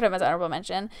 that's why we put them as honorable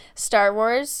mention. Star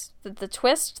Wars, the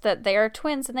twist that they are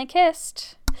twins and they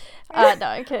kissed. No,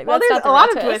 I'm kidding. Well, That's there's not the a lot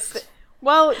real of twist. twists.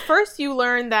 Well, first you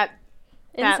learn that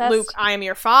Incest. Luke, I am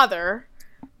your father.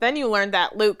 Then you learn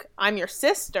that Luke, I'm your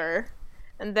sister.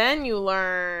 And then you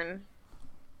learn,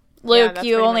 Luke, that's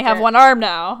you pretty only much have it. one arm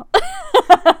now.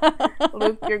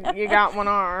 Luke, you got one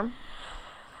arm.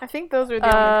 I think those are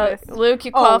the only twists. Luke,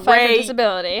 you qualify Rey. for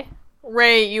disability.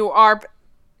 Rey, you are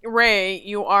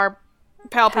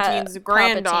Palpatine's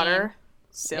granddaughter.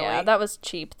 Silly. Yeah, that was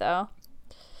cheap though.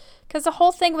 Because the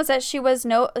whole thing was that she was a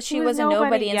nobody,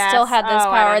 nobody and yes. still had this Oh,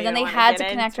 I power. don't Then even they wanna had to get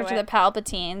connect her into to it. the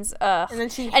Palpatines. Ugh. And then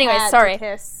she Anyways, had sorry. to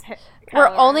kiss We're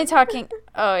Kylo only Ren. talking.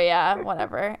 Oh yeah,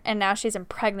 whatever. And now she's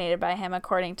impregnated by him,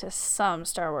 according to some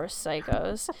Star Wars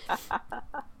psychos.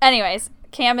 Anyways,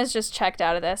 Cam is just checked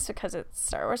out of this because it's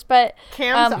Star Wars. But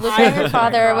Cam's Luke eyes and her are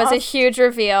father was a crossed. huge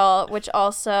reveal, which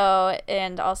also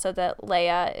that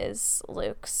Leia is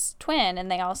Luke's twin, and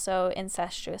they also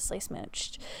incestuously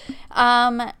smooched.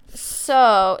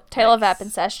 So Tale of Ep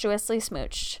incestuously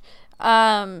smooched.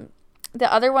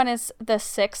 The other one is The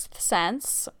Sixth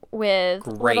Sense with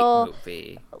Great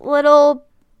movie. little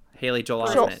Haley Joel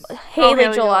Joel, Osment. Haley Haley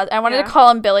Joel. Joel, I wanted yeah. to call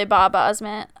him Billy Bob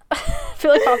Osment.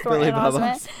 Billy Bob Billy Thornton Bob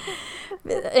Osment.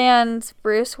 And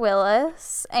Bruce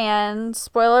Willis. And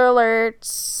spoiler alert,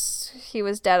 he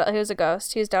was dead. He was a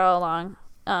ghost. He was dead all along.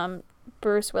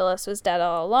 Bruce Willis was dead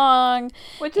all along.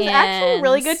 Which is actually a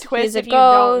really good and twist he's a if you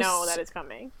don't know ghost. that it's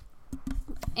coming.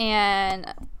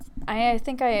 And I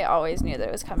think I always knew that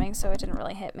it was coming, so it didn't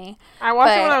really hit me. I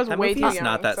watched it But- when I was That way movie too is young.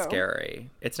 not that so-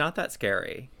 scary. It's not that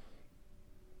scary.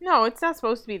 No, it's not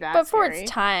supposed to be that But for scary.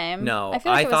 its time, No, I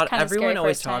feel like it was thought kind of everyone scary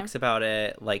always for its time. talks about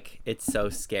it like it's so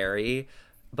scary,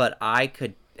 but I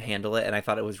could handle it, and I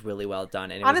thought it was really well done.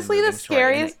 And it Honestly, was a the moving story,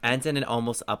 and scariest- it ends in an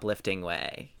almost uplifting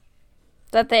way.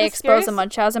 That they The expose the scariest-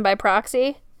 Munchausen by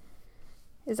proxy.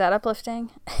 Is that uplifting?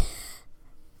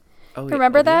 Oh,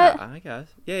 Remember that? Yeah, I guess.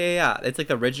 Yeah. It's like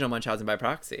the original Munchausen by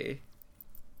proxy.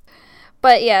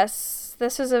 But yes,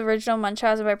 this is original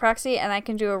Munchausen by proxy, and I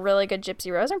can do a really good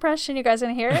Gypsy Rose impression. You guys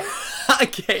want to hear it?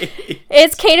 Okay.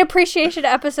 It's Kate Appreciation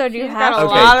episode. You She's have got a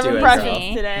to lot of do it, impressions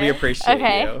girl. today. We appreciate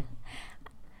Okay. you.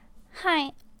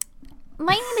 Hi.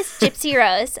 My name is Gypsy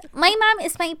Rose. My mom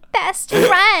is my best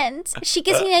friend. She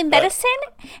gives me my medicine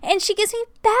and she gives me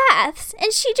baths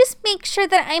and she just makes sure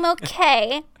that I'm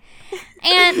okay.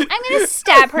 And I'm going to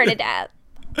stab her to death.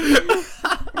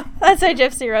 That's a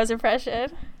Gypsy Rose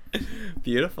impression.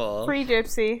 Beautiful. Free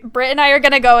Gypsy. Britt and I are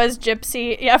gonna go as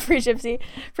Gypsy. Yeah, free Gypsy.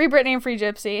 Free Britney and free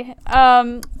Gypsy.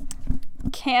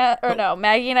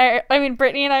 Maggie and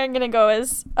Brittany and I are gonna go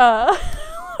as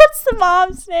what's the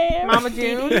mom's name? Mama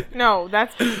June? No,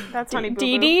 that's Honey Boo Boo.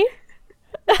 Dee Dee.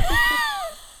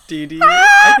 Dee Dee.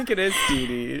 I think it is Dee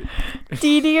Dee.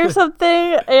 Dee Dee or something,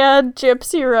 and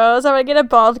Gypsy Rose. I'm gonna get a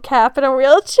bald cap and a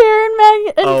wheelchair, and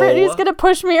Maggie and Brittany's gonna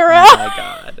push me Oh around. my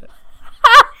god.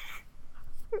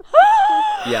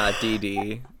 Yeah, Dee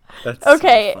Dee. That's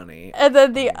Okay, so funny. and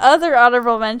then the other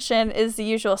honorable mention is The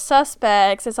Usual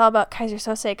Suspects. It's all about Kaiser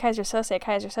Sose,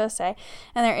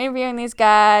 and they're interviewing these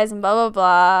guys and blah blah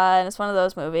blah, and it's one of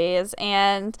those movies.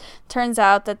 And turns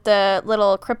out that the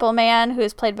little cripple man,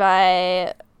 who's played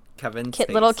by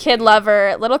little kid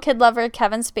lover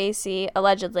Kevin Spacey,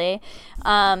 allegedly,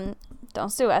 don't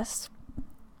sue us.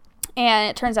 And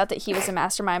it turns out that he was the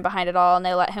mastermind behind it all, and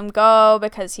they let him go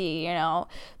because he,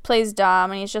 plays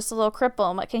dumb and he's just a little cripple.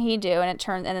 And what can he do? And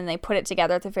then they put it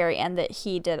together at the very end that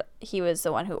he was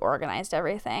the one who organized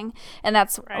everything, and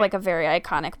that's like a very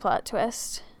iconic plot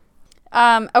twist.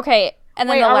 Okay, and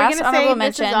then the last honorable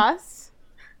mention. This Is Us?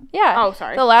 Yeah. Oh,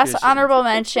 sorry. The last honorable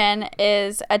mention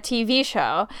is a TV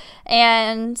show.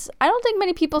 And I don't think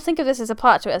many people think of this as a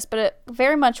plot twist, but it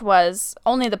very much was.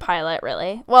 Only the pilot,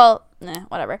 really. Well,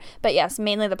 whatever. But yes,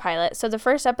 mainly the pilot. So the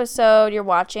first episode you're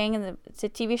watching, and it's a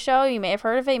TV show. You may have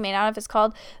heard of it. You may not have. It's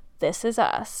called This Is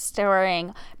Us,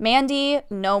 starring Mandy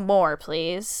No More,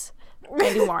 please.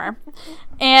 Mandy Moore.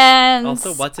 And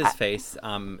also, what's his face?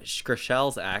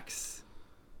 Grishelle's ex.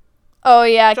 Oh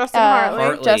yeah, Justin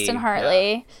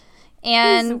Hartley.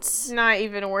 And he's not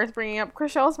even worth bringing up.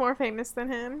 Chriselle's more famous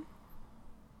than him.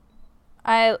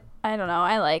 I don't know.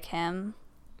 I like him.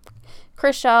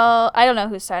 Chriselle, I don't know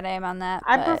whose side I am on that.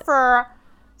 I prefer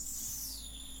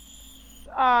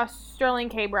Sterling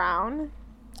K. Brown.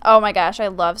 Oh my gosh, I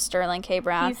love Sterling K.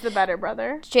 Brown. He's the better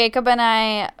brother. Jacob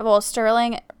and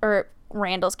Sterling, or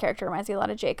Randall's character reminds me a lot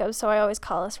of Jacob, so I always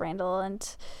call us Randall.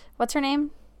 And what's her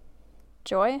name?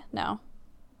 Joy? No.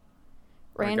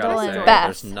 Randall and Beth.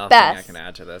 There's nothing Beth. I can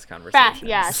add to this conversation. Beth,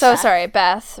 yeah. So sorry,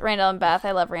 Beth. Randall and Beth.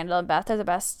 I love Randall and Beth. They're the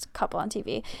best couple on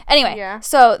TV. Anyway, Yeah.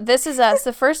 So This Is Us.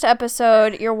 The first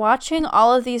episode, you're watching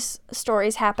all of these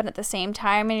stories happen at the same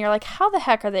time, and you're like, how the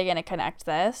heck are they going to connect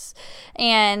this?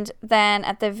 And then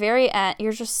at the very end,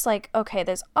 you're just like, okay,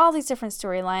 there's all these different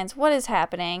storylines. What is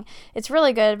happening? It's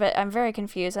really good, but I'm very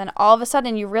confused. And all of a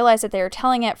sudden, you realize that they were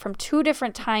telling it from two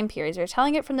different time periods. They're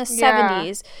telling it from the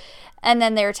 70s. And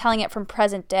then they were telling it from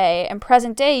present day. And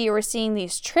present day, you were seeing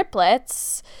these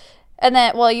triplets. And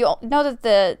then, well, you know that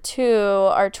the two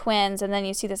are twins. And then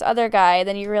you see this other guy.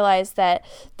 Then you realize that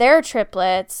they're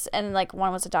triplets. And,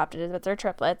 one was adopted, but they're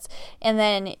triplets. And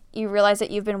then you realize that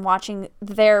you've been watching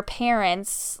their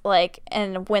parents,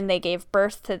 and when they gave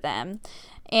birth to them.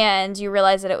 And you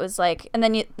realize that it was and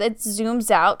then it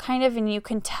zooms out kind of, and you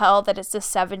can tell that it's the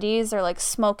 70s. They're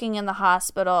smoking in the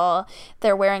hospital.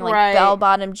 They're wearing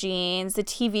bell-bottom jeans. The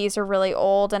TVs are really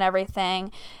old and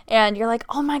everything. And you're like,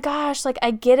 oh my gosh,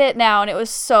 I get it now. And it was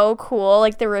so cool,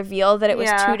 the reveal that it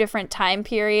was two different time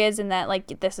periods, and that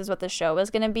this is what the show was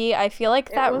going to be. I feel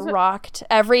like that rocked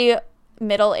every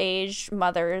middle-aged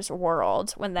mother's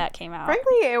world when that came out.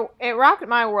 Frankly, it rocked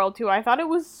my world too. I thought it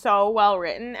was so well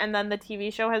written, and then the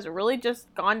TV show has really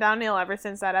just gone downhill ever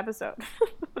since that episode.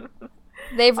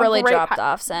 They've really dropped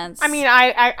off since. I mean,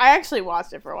 I actually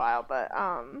watched it for a while, but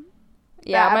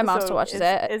yeah, my mom still watches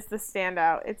it. It's the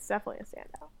standout. It's definitely a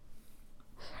standout.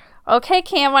 Okay,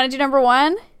 Cam, want to do number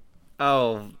one?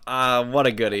 Oh, what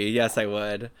a goodie. Yes, I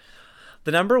would.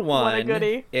 The number one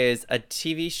is a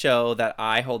TV show that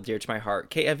I hold dear to my heart.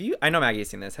 Kate, I know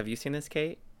Maggie's seen this. Have you seen this,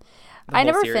 Kate? I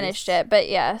never finished it, but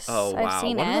yes, oh, wow. I've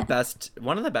seen one it.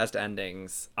 One of the best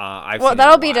endings I've seen. Well,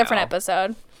 that'll be a different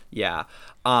episode. Yeah.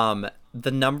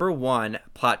 The number one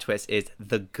plot twist is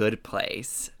The Good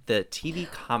Place, the TV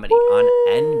comedy on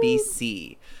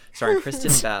NBC, starring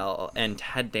Kristen Bell and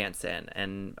Ted Danson,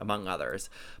 and among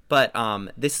others. But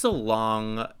this is a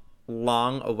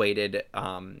long-awaited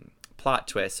plot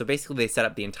twist. So basically they set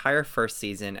up the entire first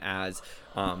season as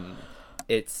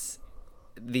it's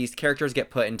these characters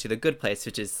get put into the good place,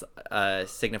 which is a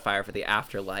signifier for the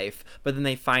afterlife, but then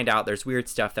they find out there's weird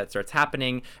stuff that starts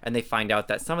happening, and they find out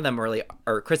that some of them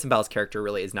or Kristen Bell's character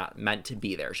really is not meant to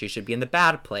be there. She should be in the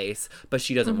bad place, but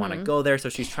she doesn't want to go there, so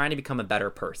she's trying to become a better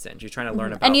person. She's trying to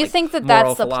learn about, and you think that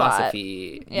moral that's the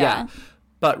philosophy. Plot. Yeah.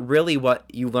 But really what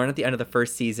you learn at the end of the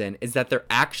first season is that they're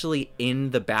actually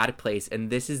in the bad place, and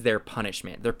this is their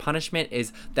punishment. Their punishment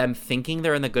is them thinking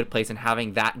they're in the good place and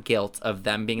having that guilt of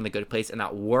them being in the good place and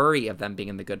that worry of them being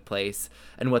in the good place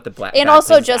and what the bad and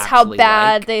also place just is how actually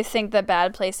bad like. they think the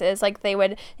bad place is. They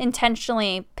would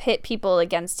intentionally pit people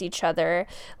against each other.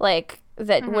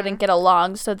 that wouldn't get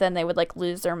along, so then they would like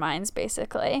lose their minds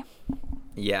basically.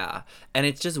 Yeah. And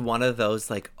it's just one of those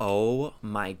like, oh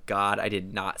my God, I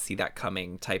did not see that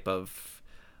coming type of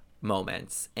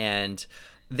moments. And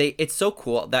it's so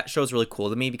cool. That show's really cool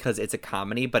to me because it's a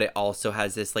comedy, but it also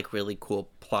has this like really cool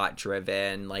plot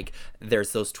driven, like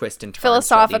there's those twists and turns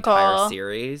Philosophical. throughout the entire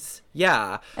series.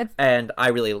 Yeah. And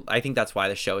I think that's why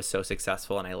the show is so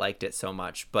successful and I liked it so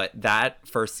much. But that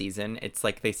first season, it's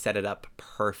like they set it up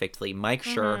perfectly. Mike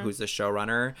Schur, who's the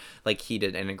showrunner, like he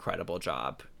did an incredible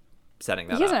job setting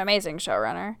that He's up. an amazing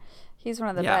showrunner. He's one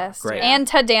of the Yeah, best. great. And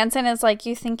Ted Danson is like,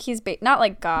 you think he's not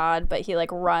like God, but he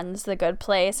like runs the good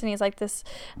place, and he's like this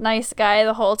nice guy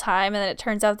the whole time, and then it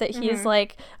turns out that he's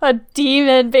like a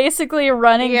demon basically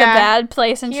running the Yeah. bad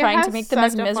place and He trying to has make them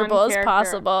as such a fun miserable as character.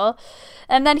 possible.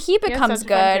 And then he becomes such a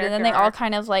good, fun and then they character all arc.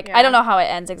 kind of like, I Yeah. don't know how it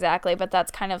ends exactly, but that's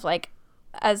kind of like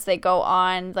as they go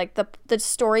on, like the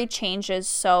story changes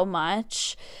so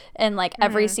much, and like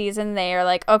every season they are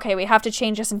like, okay, we have to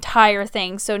change this entire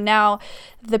thing, so now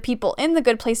the people in the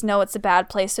good place know it's a bad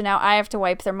place, so now I have to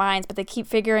wipe their minds, but they keep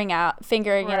figuring it out,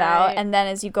 Right. and then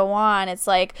as you go on, it's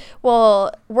like,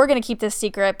 well, we're gonna keep this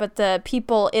secret, but the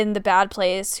people in the bad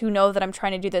place who know that I'm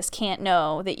trying to do this can't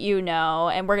know that you know,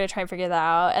 and we're gonna try and figure that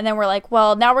out. And then we're like,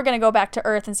 well, now we're gonna go back to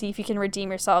Earth and see if you can redeem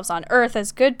yourselves on Earth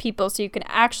as good people so you can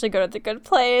actually go to the good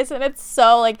place. And it's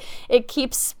so like, it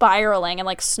keeps spiraling and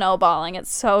like snowballing.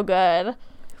 It's so good.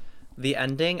 The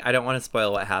ending, I don't want to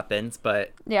spoil what happens,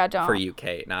 but Yeah, don't. for you,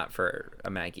 Kate, not for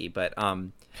Maggie, but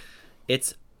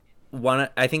it's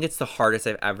I think it's the hardest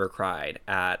I've ever cried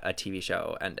at a TV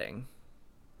show ending.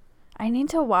 I need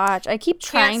to watch. I keep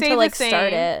trying say to the like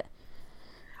start same. it.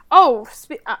 Oh,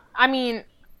 I mean,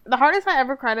 the hardest I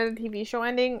ever cried at a TV show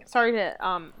ending. Sorry to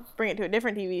bring it to a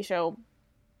different TV show,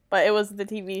 but it was the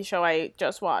TV show I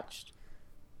just watched.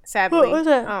 Sadly, What was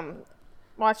it?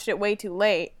 Watched it way too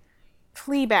late.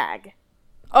 Fleabag.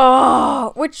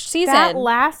 Oh, which season? That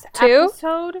last 2?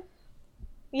 episode.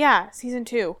 Yeah, season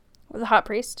 2. The Hot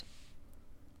Priest.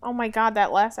 Oh my God,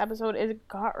 that last episode is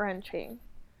gut wrenching.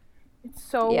 It's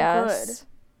so Yes.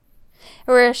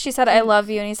 Where she said, "I love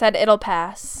you," and he said, "It'll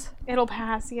pass." good. It'll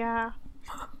pass. Yeah.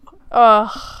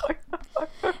 Oh,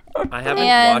 I haven't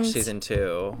And- watched season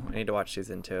 2. I need to watch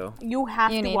season 2. You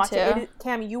have You to need watch to. it.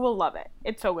 Cam, you will love it.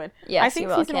 It's so good. Yes, I think you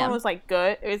will, season 1 Cam. was like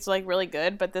good. It's like really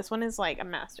good, but this one is like a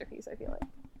masterpiece, I feel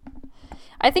like.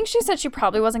 I think she said she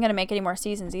probably wasn't going to make any more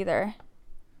seasons either.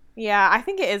 Yeah, I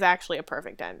think it is actually a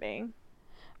perfect ending.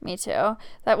 Me too.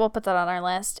 That we'll put that on our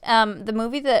list. The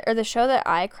movie the show that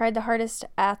I cried the hardest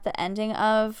at the ending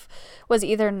of was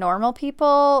either Normal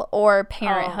People or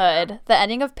Parenthood. The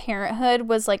ending of Parenthood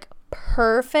was like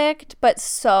perfect, but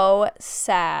so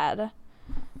sad.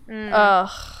 Ugh.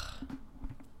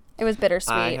 It was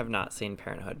bittersweet. I have not seen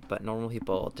Parenthood, but Normal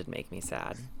People did make me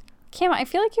sad. Cam, I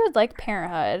feel like you would like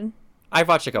Parenthood. I've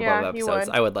watched a couple Yeah, of you episodes.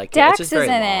 would. I would like Dax it. It's just very is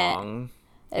in it. long.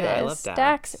 It Yeah, I is. love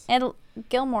Dax. And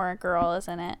Gilmore Girl is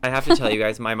in it. I have to tell you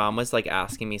guys, my mom was like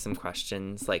asking me some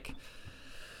questions, like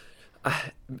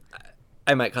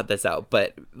I might cut this out,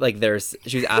 but like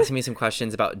she was asking me some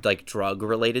questions about like drug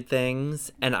related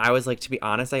things, and I was like, to be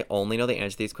honest, I only know the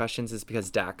answer to these questions is because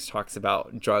Dax talks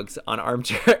about drugs on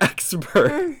Armchair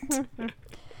Expert.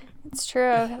 It's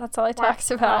true. That's all he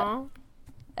talks about. Aw.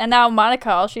 And now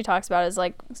Monica, all she talks about is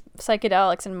like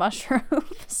psychedelics and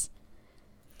mushrooms.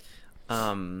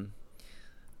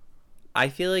 I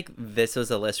feel like this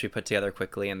was a list we put together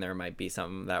quickly, and there might be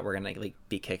some that we're gonna like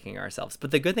be kicking ourselves.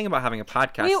 But the good thing about having a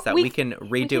podcast is that we can redo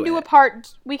we can do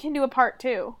it. We can do a part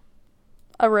 2.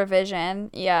 A revision,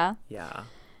 yeah. Yeah.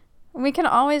 We can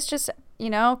always just,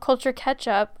 culture catch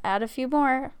up, add a few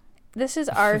more. This is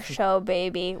our show,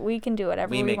 baby. We can do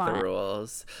whatever we We make want. the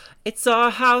rules. It's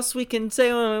our house. We can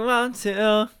say what we want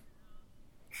to.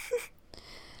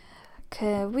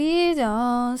 'Cause we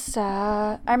don't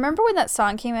stop. I remember when that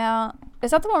song came out.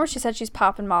 Is that the one where she said she's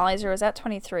popping mollies, or was that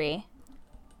 23?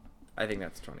 I think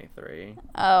that's 23.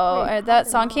 Oh, Wait, that poppin'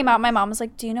 song came out. My mom was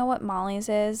like, "Do you know what mollies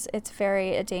is? It's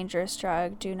a dangerous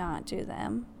drug. Do not do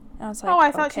them." And I was like, Oh,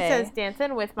 I thought okay. she says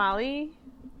dancing with Molly.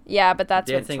 Yeah, but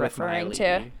that's Dancing what it's with referring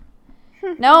Miley.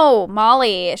 to. No,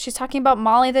 Molly. She's talking about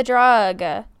Molly the drug.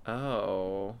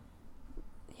 Oh.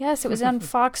 Yes, it was on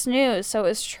Fox News, so it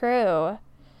was true.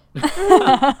 I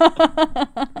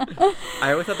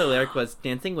always thought the lyric was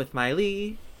dancing with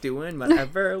Miley, doing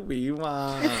whatever we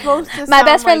want. It's supposed to My sound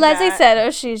best friend like Leslie that. said,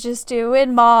 "Oh, she's just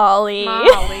doing Molly."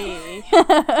 Molly.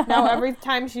 No, every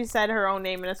time she said her own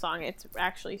name in a song, it's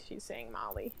actually she's saying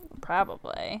Molly.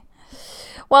 Probably.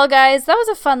 Well, guys, that was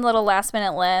a fun little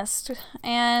last-minute list.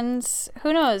 And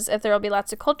who knows if there will be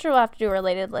lots of culture. We'll have to do a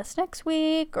related list next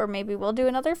week, or maybe we'll do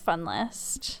another fun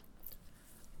list.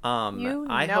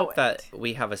 I hope that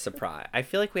we have a surprise. I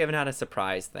feel like we haven't had a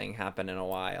surprise thing happen in a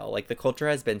while. Like, the culture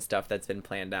has been stuff that's been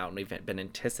planned out and we've been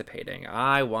anticipating.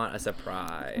 I want a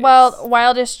surprise. Well,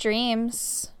 Wildest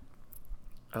Dreams.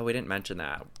 Oh, we didn't mention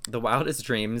that. The Wildest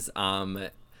Dreams,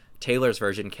 Taylor's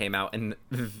version came out in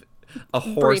a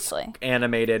horse Briefly.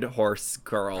 animated horse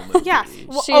girl movie. Yes.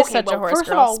 Well, She is such a horse first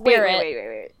girl. of all, Spirit.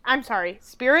 wait. I'm sorry.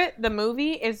 Spirit, the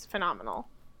movie, is phenomenal.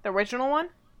 The original one?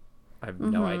 I have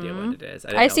no idea what it is.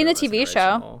 I've seen the TV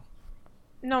show.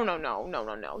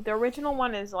 No. The original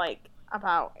one is like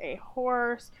about a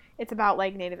horse. It's about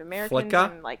like Native Americans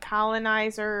Flicka? and like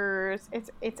colonizers.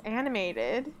 It's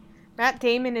animated. Matt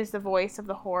Damon is the voice of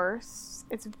the horse.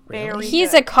 It's very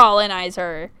He's good. a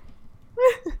colonizer.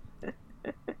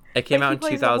 It came Like, out he in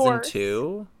plays the horse.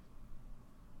 2002.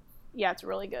 Yeah, it's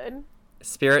really good.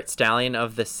 Spirit Stallion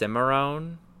of the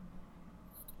Cimarron.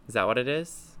 Is that what it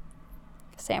is?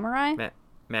 Samurai?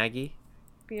 Maggie?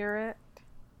 Spirit.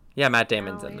 Yeah, Matt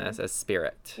Damon's in Stallion. this as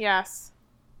Spirit. Yes.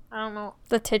 I don't know.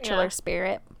 The titular Yeah.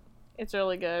 spirit. It's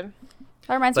really good.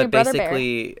 That reminds me But of Brother Bear.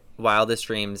 basically, Wildest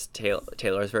Dreams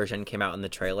Taylor's version came out in the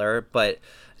trailer, but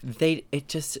the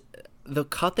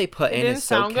cut they put in didn't is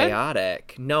so sound good?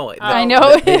 chaotic. No, I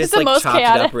know, they it's just the like most chopped it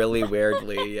chaotic. up really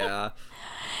weirdly. Yeah,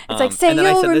 It's like, say and then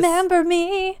I you'll said this- remember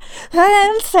me,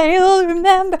 and say you'll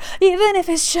remember, even if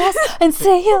it's just, and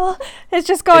say you'll. It's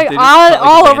just going They just on cut, like,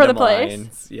 all over the random place.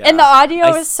 lines. Yeah. And the audio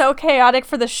I is so chaotic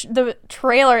for the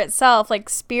trailer itself, like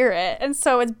Spirit. And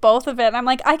so it's both of it. And I'm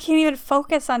like, I can't even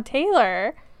focus on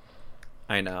Taylor.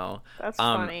 I know. That's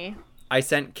funny. I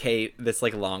sent Kate this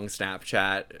like long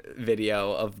Snapchat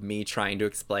video of me trying to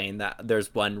explain that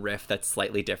there's one riff that's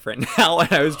slightly different now,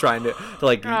 and I was trying to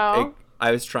like Oh.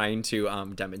 I was trying to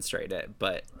demonstrate it,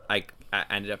 but I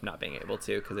ended up not being able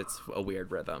to because it's a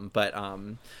weird rhythm. But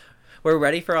we're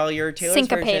ready for all your Taylor's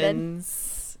Syncopated.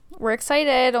 versions. We're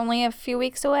excited. Only a few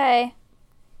weeks away.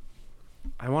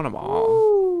 I want them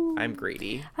all. I'm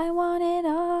greedy. I want it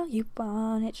all. You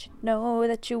want it. You know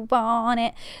that you want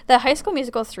it. The High School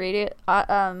Musical 3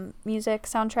 music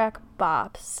soundtrack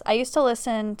bops. I used to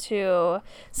listen to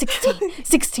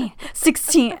 16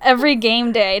 every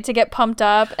game day to get pumped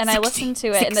up, and I listened to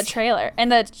it in the shower. In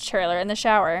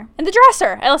the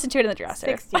dresser. I listened to it in the dresser.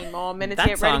 16 more minutes. That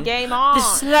Get ready. song. Game on.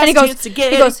 And he goes,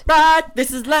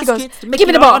 This is last he goes, chance to make give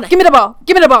me it the ball, on. give me the ball,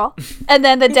 give me the ball. And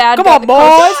then the dad Come on,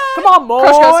 boys. Come on,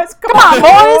 Crush goes, boys. come on,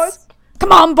 boys.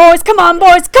 Come on, boys. Come on,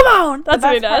 boys. Come on. That's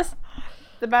what he best does.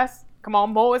 The best. Come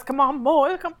on, boys. Come on,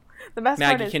 boys. Come. The best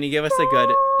part Maggie, is. can you give us a good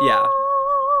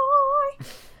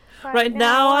Right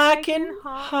now I can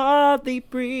hardly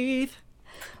breathe.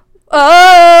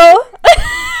 Oh.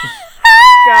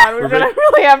 God, we're gonna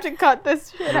really have to cut this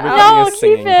shit We're out. doing No, a keep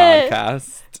singing it.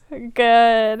 podcast.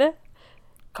 Good.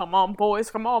 Come on,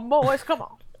 boys. Come on, boys. Come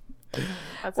on.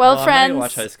 That's Well, I'm gonna friends,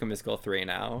 watch High School Musical 3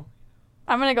 now.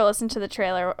 I'm gonna go listen to the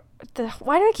trailer.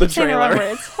 Why do I keep The saying the wrong trailer.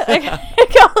 words? I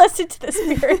gotta go listen to the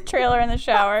Spirit trailer in the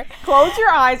shower. Close your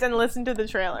eyes and listen to the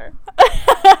trailer.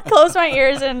 Close my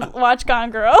ears and watch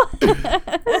Gone Girl.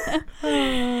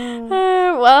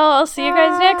 Well, I'll see you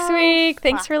guys next week.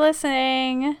 Thanks for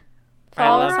listening.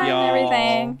 Follow us love on y'all.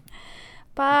 everything.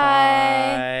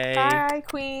 Bye. Bye. Bye,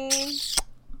 Queen.